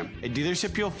 Jeep, and Ram. A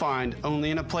dealership you'll find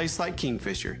only in a place like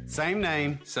Kingfisher. Same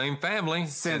name, same family,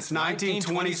 since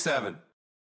 1927.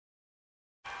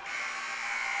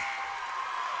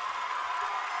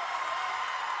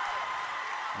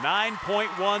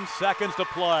 9.1 seconds to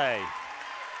play.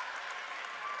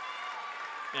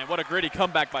 And what a gritty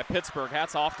comeback by Pittsburgh.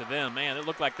 Hats off to them. Man, it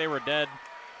looked like they were dead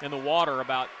in the water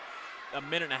about a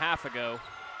minute and a half ago.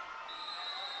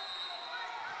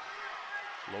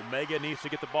 Lomega needs to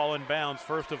get the ball in bounds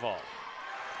first of all.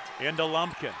 Into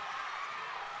Lumpkin.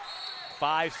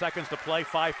 5 seconds to play,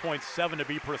 5.7 to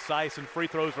be precise, and free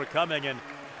throws are coming. And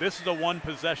this is a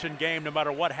one-possession game no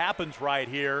matter what happens right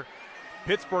here.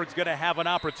 Pittsburgh's going to have an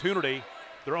opportunity.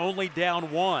 They're only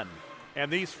down 1.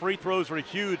 And these free throws are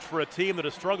huge for a team that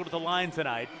has struggled with the line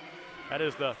tonight. That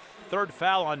is the 3rd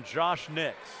foul on Josh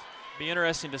Nix. Be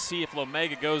interesting to see if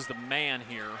Lomega goes the man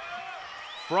here.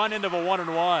 Front end of a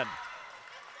 1-and-1.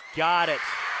 Got it.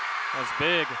 That's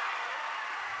big.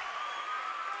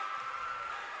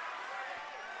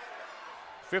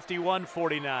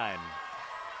 51-49.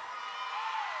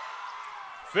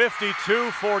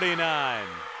 52-49.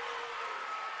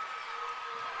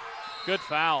 Good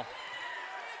foul.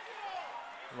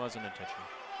 It wasn't intentional.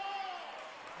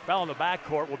 Foul in the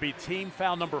backcourt will be team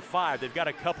foul number 5. They've got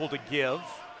a couple to give.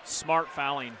 Smart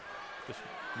fouling. Just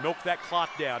milk that clock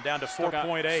down to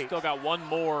 4.8. Still got one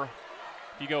more.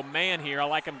 If you go man here, I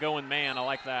like him going man. I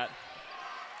like that.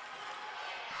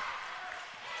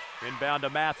 Inbound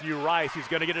to Matthew Rice. He's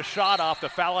going to get a shot off. The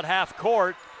foul at half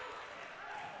court.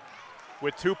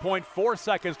 With 2.4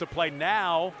 seconds to play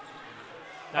now.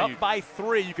 Up by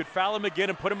 3, you could foul him again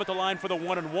and put him at the line for the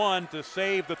 1-and-1 to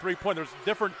save the 3-point. There's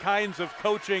different kinds of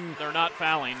coaching. They're not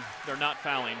fouling. They're not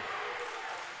fouling.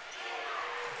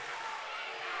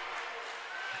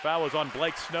 Foul was on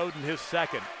Blake Snowden, his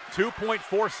second.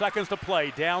 2.4 seconds to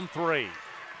play, down 3.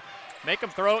 Make him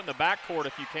throw it in the backcourt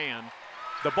if you can.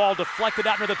 The ball deflected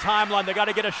out near the timeline. They got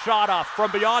to get a shot off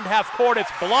from beyond half court. It's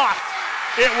blocked.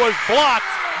 It was blocked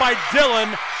by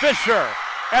Dylan Fisher.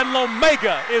 And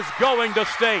Lomega is going to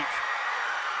state.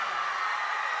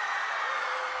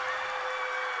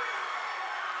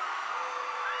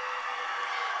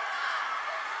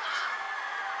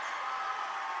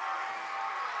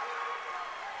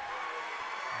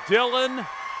 Dylan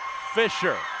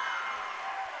Fisher.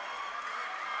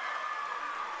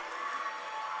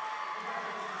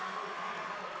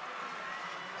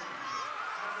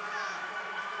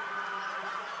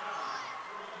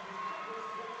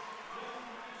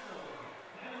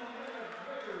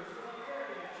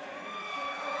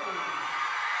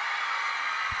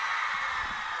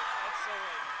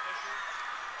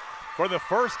 For the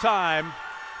first time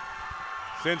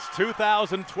since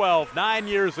 2012, 9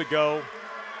 years ago,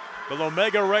 the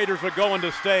Lomega Raiders are going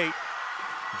to state.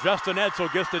 Justin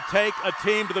Edsel gets to take a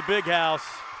team to the big house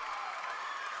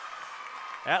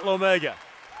at Lomega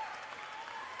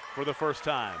for the first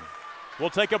time. We'll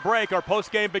take a break. Our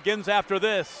postgame begins after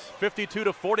this.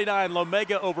 52-49,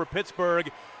 Lomega over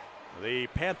Pittsburgh. The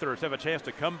Panthers have a chance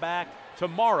to come back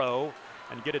tomorrow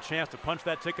and get a chance to punch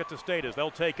that ticket to state as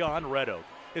they'll take on Red Oak.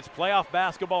 It's playoff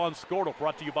basketball on Squirtle,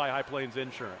 brought to you by High Plains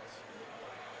Insurance.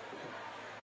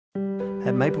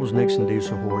 At Maples Nixon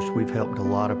Diesel Horse, we've helped a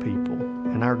lot of people,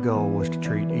 and our goal was to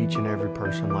treat each and every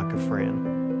person like a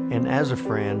friend. And as a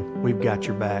friend, we've got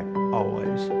your back,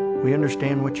 always. We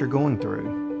understand what you're going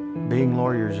through. Being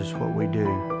lawyers is what we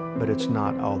do, but it's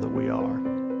not all that we are.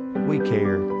 We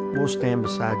care. We'll stand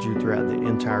beside you throughout the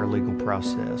entire legal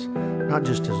process, not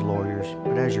just as lawyers,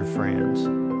 but as your friends.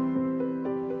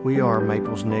 We are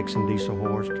Maples Nixon Diesel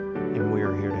Horse, and we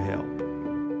are here to help.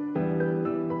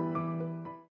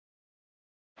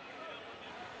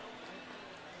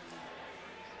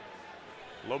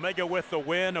 Lomega with the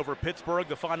win over Pittsburg.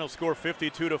 The final score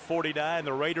 52-49.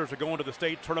 The Raiders are going to the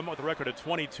state tournament with a record of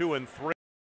 22-3.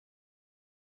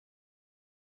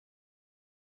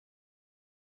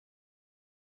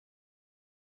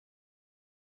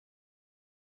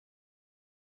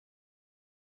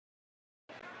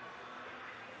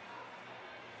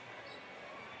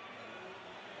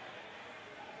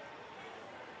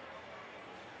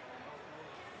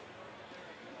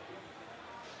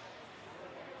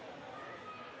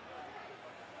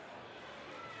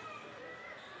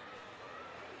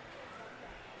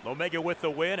 Lomega with the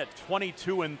win at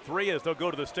 22-3 as they'll go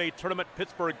to the state tournament.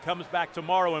 Pittsburg comes back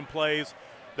tomorrow and plays.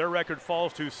 Their record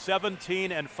falls to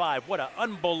 17-5. What an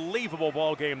unbelievable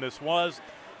ball game this was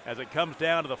as it comes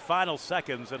down to the final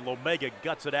seconds and Lomega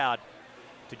guts it out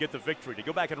to get the victory. To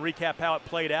go back and recap how it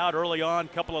played out early on, a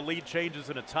couple of lead changes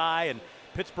and a tie, and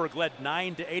Pittsburgh led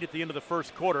 9-8 at the end of the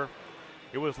first quarter.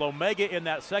 It was Lomega in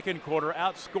that second quarter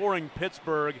outscoring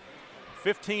Pittsburgh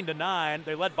 15-9.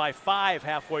 They led by 5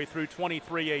 halfway through,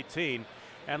 23-18,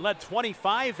 and led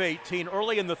 25-18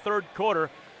 early in the third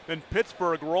quarter. Then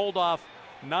Pittsburgh rolled off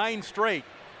 9 straight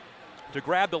to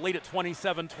grab the lead at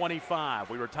 27-25.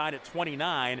 We were tied at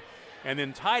 29 and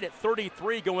then tied at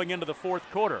 33 going into the fourth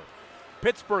quarter.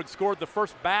 Pittsburgh scored the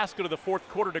first basket of the fourth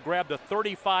quarter to grab the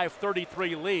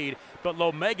 35-33 lead, but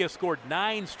Lomega scored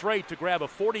 9 straight to grab a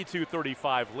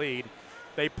 42-35 lead.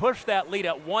 They pushed that lead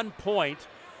at 1 point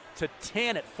to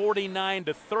 10 at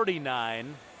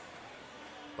 49-39.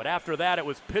 But after that, it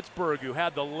was Pittsburgh who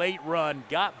had the late run,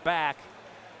 got back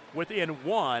within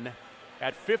 1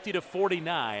 at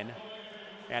 50-49,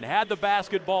 and had the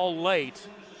basketball late,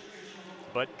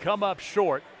 but come up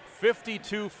short,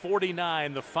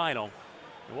 52-49 the final.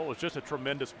 And what was just a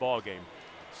tremendous ball game.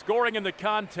 Scoring in the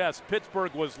contest,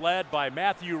 Pittsburgh was led by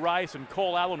Matthew Rice and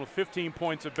Cole Allen with 15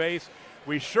 points apiece.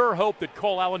 We sure hope that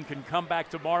Cole Allen can come back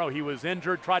tomorrow. He was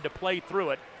injured, tried to play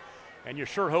through it. And you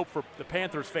sure hope for the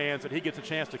Panthers fans that he gets a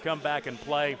chance to come back and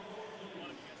play.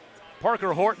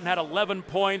 Parker Horton had 11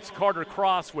 points. Carter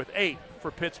Cross with 8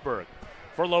 for Pittsburgh.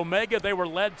 For Lomega, they were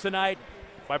led tonight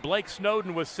by Blake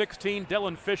Snowden with 16.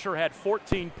 Dylan Fisher had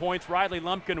 14 points. Riley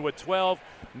Lumpkin with 12.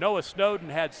 Noah Snowden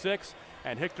had 6.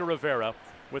 And Hector Rivera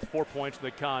with 4 points in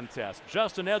the contest.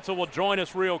 Justin Edsel will join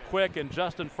us real quick. And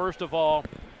Justin, first of all,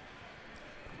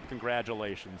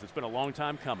 congratulations. It's been a long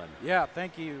time coming. Yeah,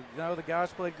 thank you. You know, the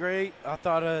guys played great. I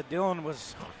thought Dylan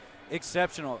was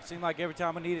exceptional. It seemed like every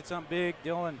time I needed something big,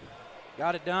 Dylan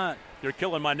got it done. You're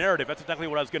killing my narrative. That's exactly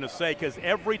what I was going to say, because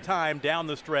every time down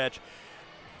the stretch,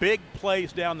 big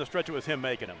plays down the stretch, it was him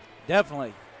making them.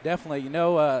 Definitely. You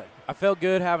know, I felt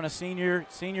good having a senior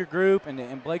group,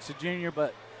 and Blake's a junior,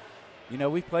 but, you know,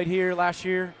 we played here last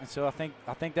year, and so I think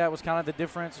that was kind of the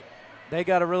difference. They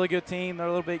got a really good team. They're a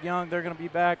little bit young. They're going to be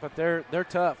back, but they're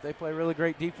tough. They play really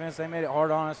great defense. They made it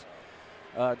hard on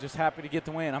us. Just happy to get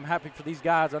the win. I'm happy for these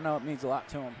guys. I know it means a lot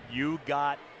to them. You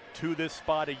got to this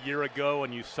spot a year ago,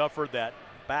 and you suffered that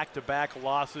back-to-back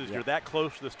losses. Yeah. You're that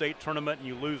close to the state tournament, and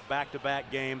you lose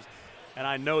back-to-back games. And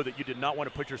I know that you did not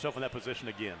want to put yourself in that position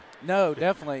again. No,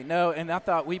 definitely. No, and I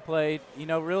thought we played, you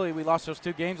know, really we lost those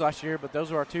 2 games last year, but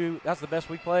those were that's the best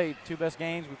we played, 2 best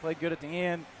games. We played good at the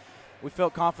end. We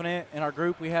felt confident in our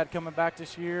group we had coming back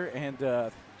this year, and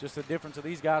just the difference of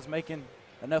these guys making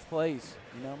enough plays,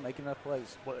 making enough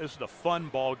plays. Well, this is a fun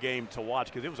ball game to watch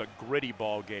because it was a gritty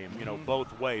ball game,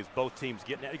 both ways, both teams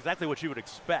getting exactly what you would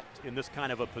expect in this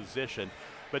kind of a position.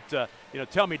 But,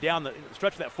 tell me down the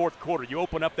stretch of that fourth quarter, you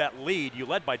open up that lead, you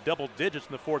led by double digits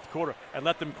in the fourth quarter and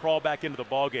let them crawl back into the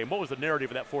ball game. What was the narrative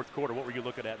of that fourth quarter? What were you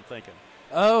looking at and thinking?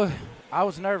 Oh, I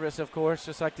was nervous, of course,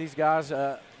 just like these guys.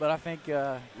 But I think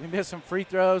we missed some free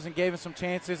throws and gave them some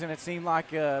chances, and it seemed like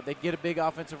they'd get a big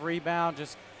offensive rebound.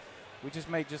 We just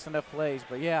made just enough plays.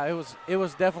 But, yeah, it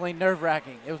was definitely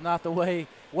nerve-wracking. It was not the way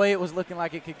it was looking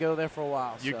like it could go there for a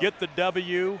while. You get the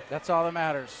W. That's all that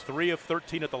matters. 3 of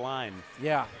 13 at the line.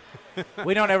 Yeah.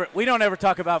 we don't ever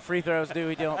talk about free throws, do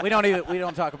we? We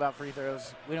don't talk about free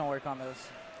throws. We don't work on those.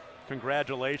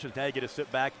 Congratulations. Now you get to sit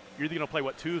back. You're either going to play,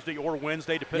 Tuesday or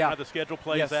Wednesday, depending on how the schedule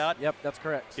plays out? Yep, that's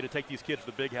correct. Get to take these kids to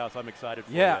the big house. I'm excited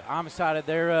for you. Yeah, I'm excited.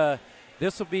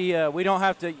 This will be you don't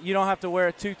have to wear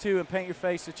a tutu and paint your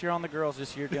face that you're on the girls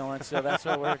this year, Dylan. So that's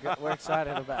what we're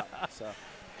excited about. So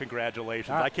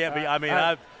congratulations. I can't be.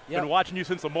 I've been watching you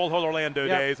since the Mulholland Orlando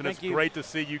days, and it's great to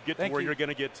see you get to where you're going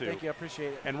to get to. Thank you. I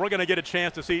appreciate it. And we're going to get a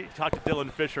chance to talk to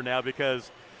Dylan Fisher now,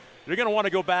 because you're going to want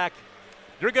to go back.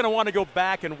 You're going to want to go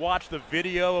back and watch the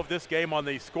video of this game on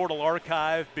the Squirtle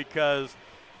archive, because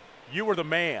you were the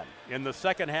man in the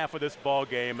second half of this ball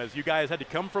game as you guys had to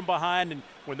come from behind, and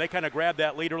when they kind of grabbed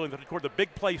that lead early in the third quarter, the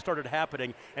big play started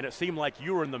happening, and it seemed like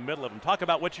you were in the middle of them. Talk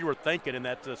about what you were thinking in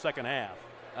that second half.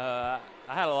 I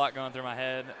had a lot going through my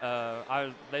head. I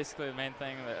was basically the main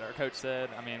thing that our coach said.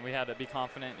 I mean, we had to be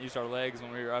confident, use our legs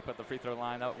when we were up at the free throw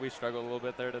line. We struggled a little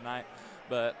bit there tonight,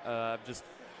 but just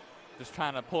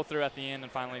trying to pull through at the end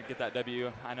and finally get that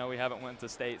W. I know we haven't went to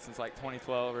state since like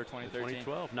 2012 or 2013.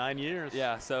 2012, 9 years.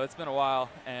 Yeah, so it's been a while,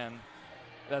 and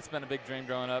that's been a big dream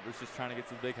growing up, was just trying to get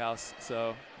to the big house.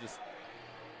 So just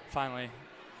finally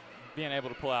being able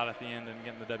to pull out at the end and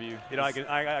getting the W. You know,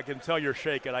 I can tell you're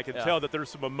shaking. I can tell that there's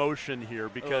some emotion here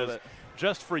because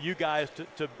just for you guys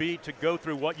to go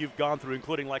through what you've gone through,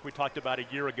 including like we talked about a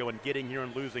year ago and getting here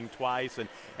and losing twice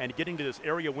and getting to this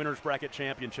area winners bracket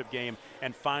championship game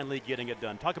and finally getting it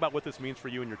done. Talk about what this means for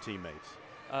you and your teammates.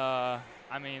 I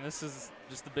mean, this is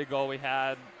just the big goal we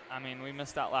had. I mean, we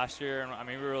missed out last year, and I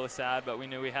mean, we were really sad, but we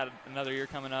knew we had another year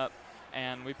coming up,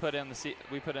 and we put in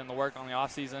the work on the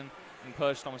off season and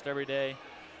pushed almost every day.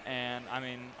 And I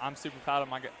mean, I'm super proud of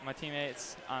my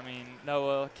teammates. I mean,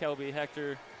 Noah, Kelby,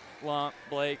 Hector, Lump,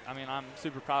 Blake. I mean, I'm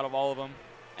super proud of all of them,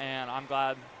 and I'm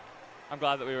glad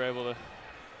that we were able to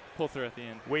pull through at the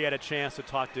end. We had a chance to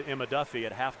talk to Emma Duffy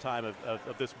at halftime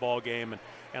of this ball game, and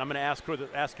I'm going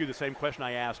to ask you the same question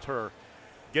I asked her.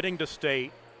 Getting to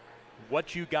state,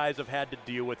 what you guys have had to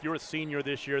deal with. You're a senior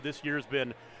this year. This year's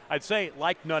been, I'd say,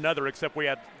 like none other, except we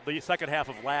had the second half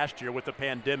of last year with the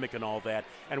pandemic and all that,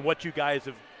 and what you guys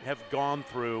have gone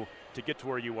through to get to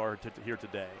where you are here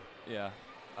today. Yeah.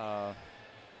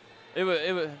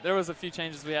 There was a few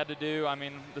changes we had to do. I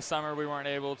mean, the summer we weren't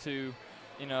able to,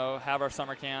 have our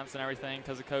summer camps and everything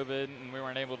because of COVID, and we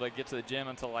weren't able to get to the gym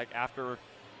until like after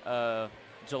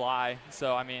July.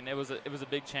 So I mean, it was a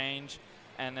big change.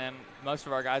 And then most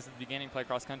of our guys at the beginning play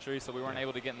cross country, so we weren't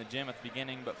able to get in the gym at the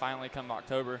beginning. But finally, come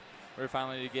October, we were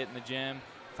finally to get in the gym,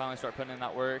 finally start putting in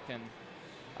that work. And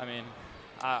I mean,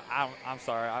 I'm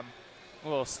sorry, I'm a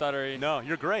little stuttery. No,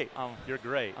 you're great. You're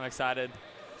great. I'm excited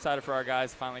for our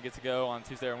guys to finally get to go on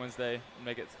Tuesday or Wednesday and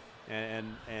make it.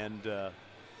 And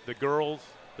the girls,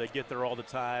 they get there all the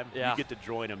time. Yeah. You get to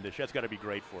join them. That's got to be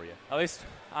great for you. At least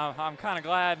I'm kind of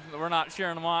glad we're not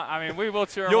cheering them on. I mean, we will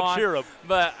cheer them You'll on. cheer them.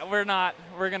 But we're not.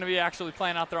 We're going to be actually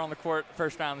playing out there on the court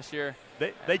first round this year.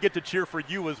 They get to cheer for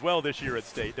you as well this year at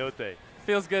state, don't they?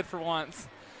 Feels good for once.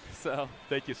 So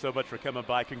thank you so much for coming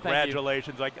by.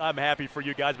 Congratulations. I'm happy for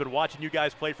you guys. Been watching you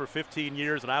guys play for 15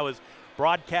 years, and I was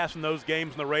broadcasting those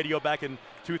games on the radio back in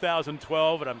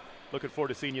 2012, and I'm looking forward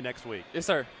to seeing you next week. Yes,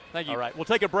 sir. Thank you. All right. We'll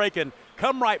take a break and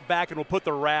come right back, and we'll put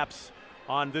the wraps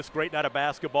on this great night of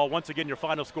basketball. Once again, your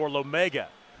final score, Lomega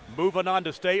moving on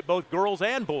to state, both girls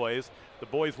and boys. The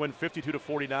boys win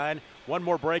 52-49. One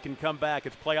more break and come back.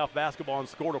 It's playoff basketball on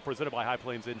Squirtle, presented by High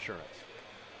Plains Insurance.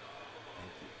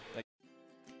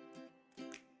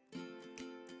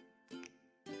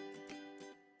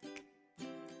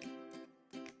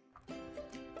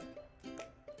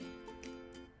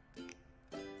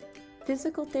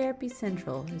 Physical Therapy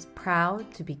Central is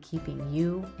proud to be keeping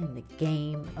you in the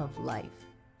game of life.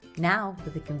 Now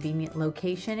with a convenient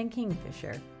location in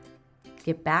Kingfisher.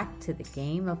 Get back to the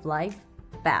game of life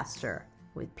faster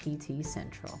with PT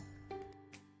Central.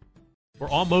 For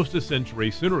almost a century,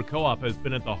 Sooner Co-op has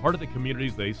been at the heart of the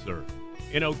communities they serve.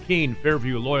 In O'Keene,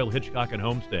 Fairview, Loyal, Hitchcock, and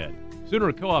Homestead,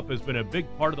 Sooner Co-op has been a big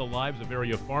part of the lives of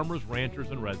area farmers, ranchers,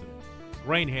 and residents.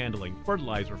 Grain handling,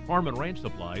 fertilizer, farm and ranch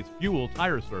supplies, fuel,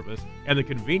 tire service, and the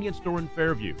convenience store in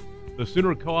Fairview. The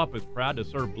Sooner Co-op is proud to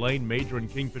serve Blaine, Major,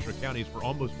 and Kingfisher counties for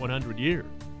almost 100 years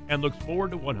and looks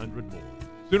forward to 100 more.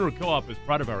 Sooner Co-op is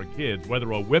proud of our kids,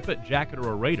 whether a Whippet, Jacket, or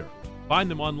a Raider. Find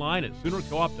them online at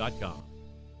SoonerCoop.com.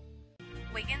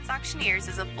 Wiggins Auctioneers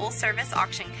is a full-service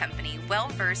auction company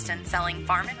well-versed in selling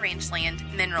farm and rangeland,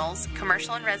 minerals,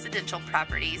 commercial and residential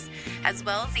properties, as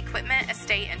well as equipment,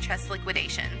 estate, and trust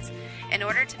liquidations. In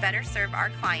order to better serve our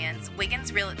clients,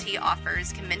 Wiggins Realty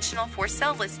offers conventional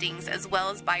for-sale listings as well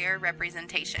as buyer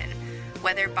representation.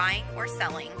 Whether buying or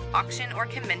selling, auction or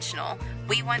conventional,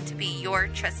 we want to be your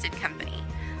trusted company.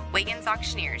 Wiggins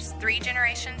Auctioneers, 3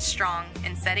 generations strong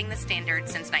and setting the standard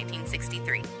since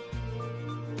 1963.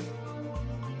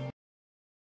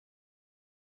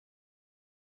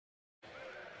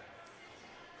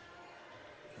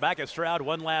 Back at Stroud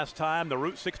one last time, the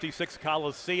Route 66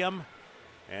 Coliseum.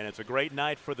 And it's a great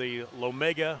night for the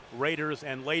Lomega Raiders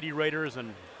and Lady Raiders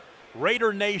and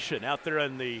Raider Nation out there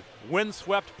in the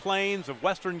windswept plains of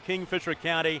western Kingfisher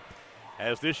County,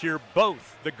 as this year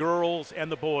both the girls and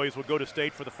the boys will go to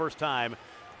state for the first time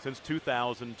since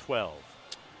 2012.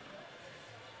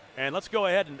 And let's go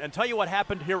ahead and tell you what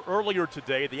happened here earlier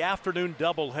today, the afternoon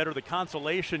doubleheader, the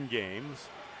consolation games.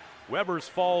 Weber's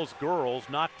Falls girls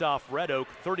knocked off Red Oak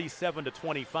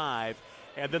 37-25,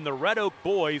 and then the Red Oak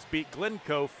boys beat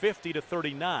Glencoe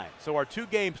 50-39. So our two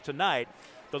games tonight,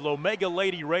 the Lomega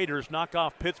Lady Raiders knock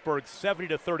off Pittsburg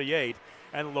 70-38,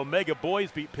 and the Lomega boys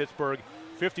beat Pittsburg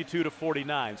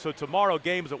 52-49. So tomorrow,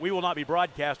 games that we will not be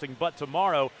broadcasting, but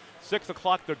tomorrow, 6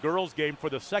 o'clock, the girls game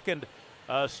for the second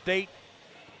state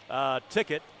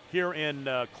ticket here in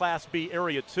Class B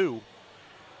Area 2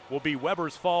 will be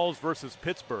Weber's Falls versus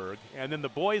Pittsburg, and then the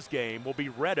boys game will be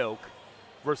Red Oak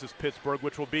versus Pittsburg,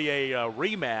 which will be a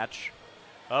rematch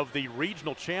of the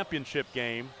regional championship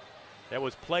game that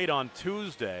was played on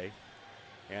Tuesday,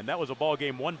 and that was a ball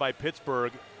game won by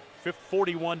Pittsburg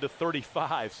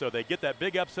 41-35. So they get that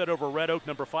big upset over Red Oak,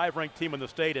 number 5 ranked team in the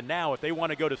state, and now if they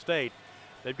want to go to state,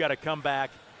 they've got to come back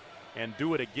and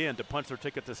do it again to punch their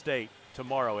ticket to state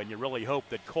tomorrow. And you really hope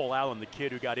that Cole Allen, the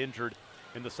kid who got injured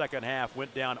in the second half,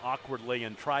 went down awkwardly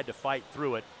and tried to fight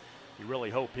through it. You really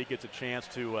hope he gets a chance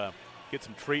to get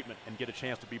some treatment and get a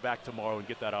chance to be back tomorrow and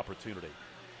get that opportunity.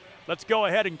 Let's go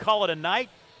ahead and call it a night.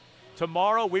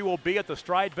 Tomorrow we will be at the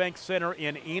Stride Bank Center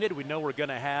in Enid. We know we're going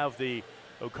to have the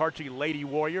Okarche Lady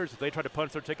Warriors. If they try to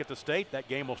punch their ticket to state, that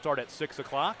game will start at 6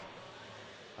 o'clock.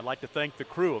 I'd like to thank the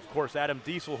crew, of course, Adam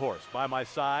Dieselhorst by my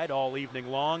side all evening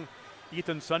long.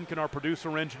 Ethan Sunken, our producer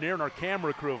and engineer, and our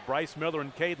camera crew of Bryce Miller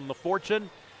and Caden LaFortune,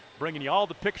 bringing you all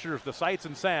the pictures, the sights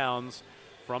and sounds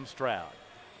from Stroud.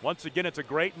 Once again, it's a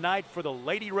great night for the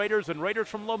Lady Raiders and Raiders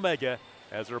from Lomega,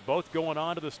 as they're both going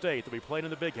on to the state. They'll be playing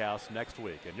in the Big House next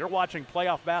week. And you're watching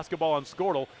playoff basketball on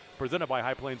Squirtle, presented by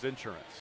High Plains Insurance.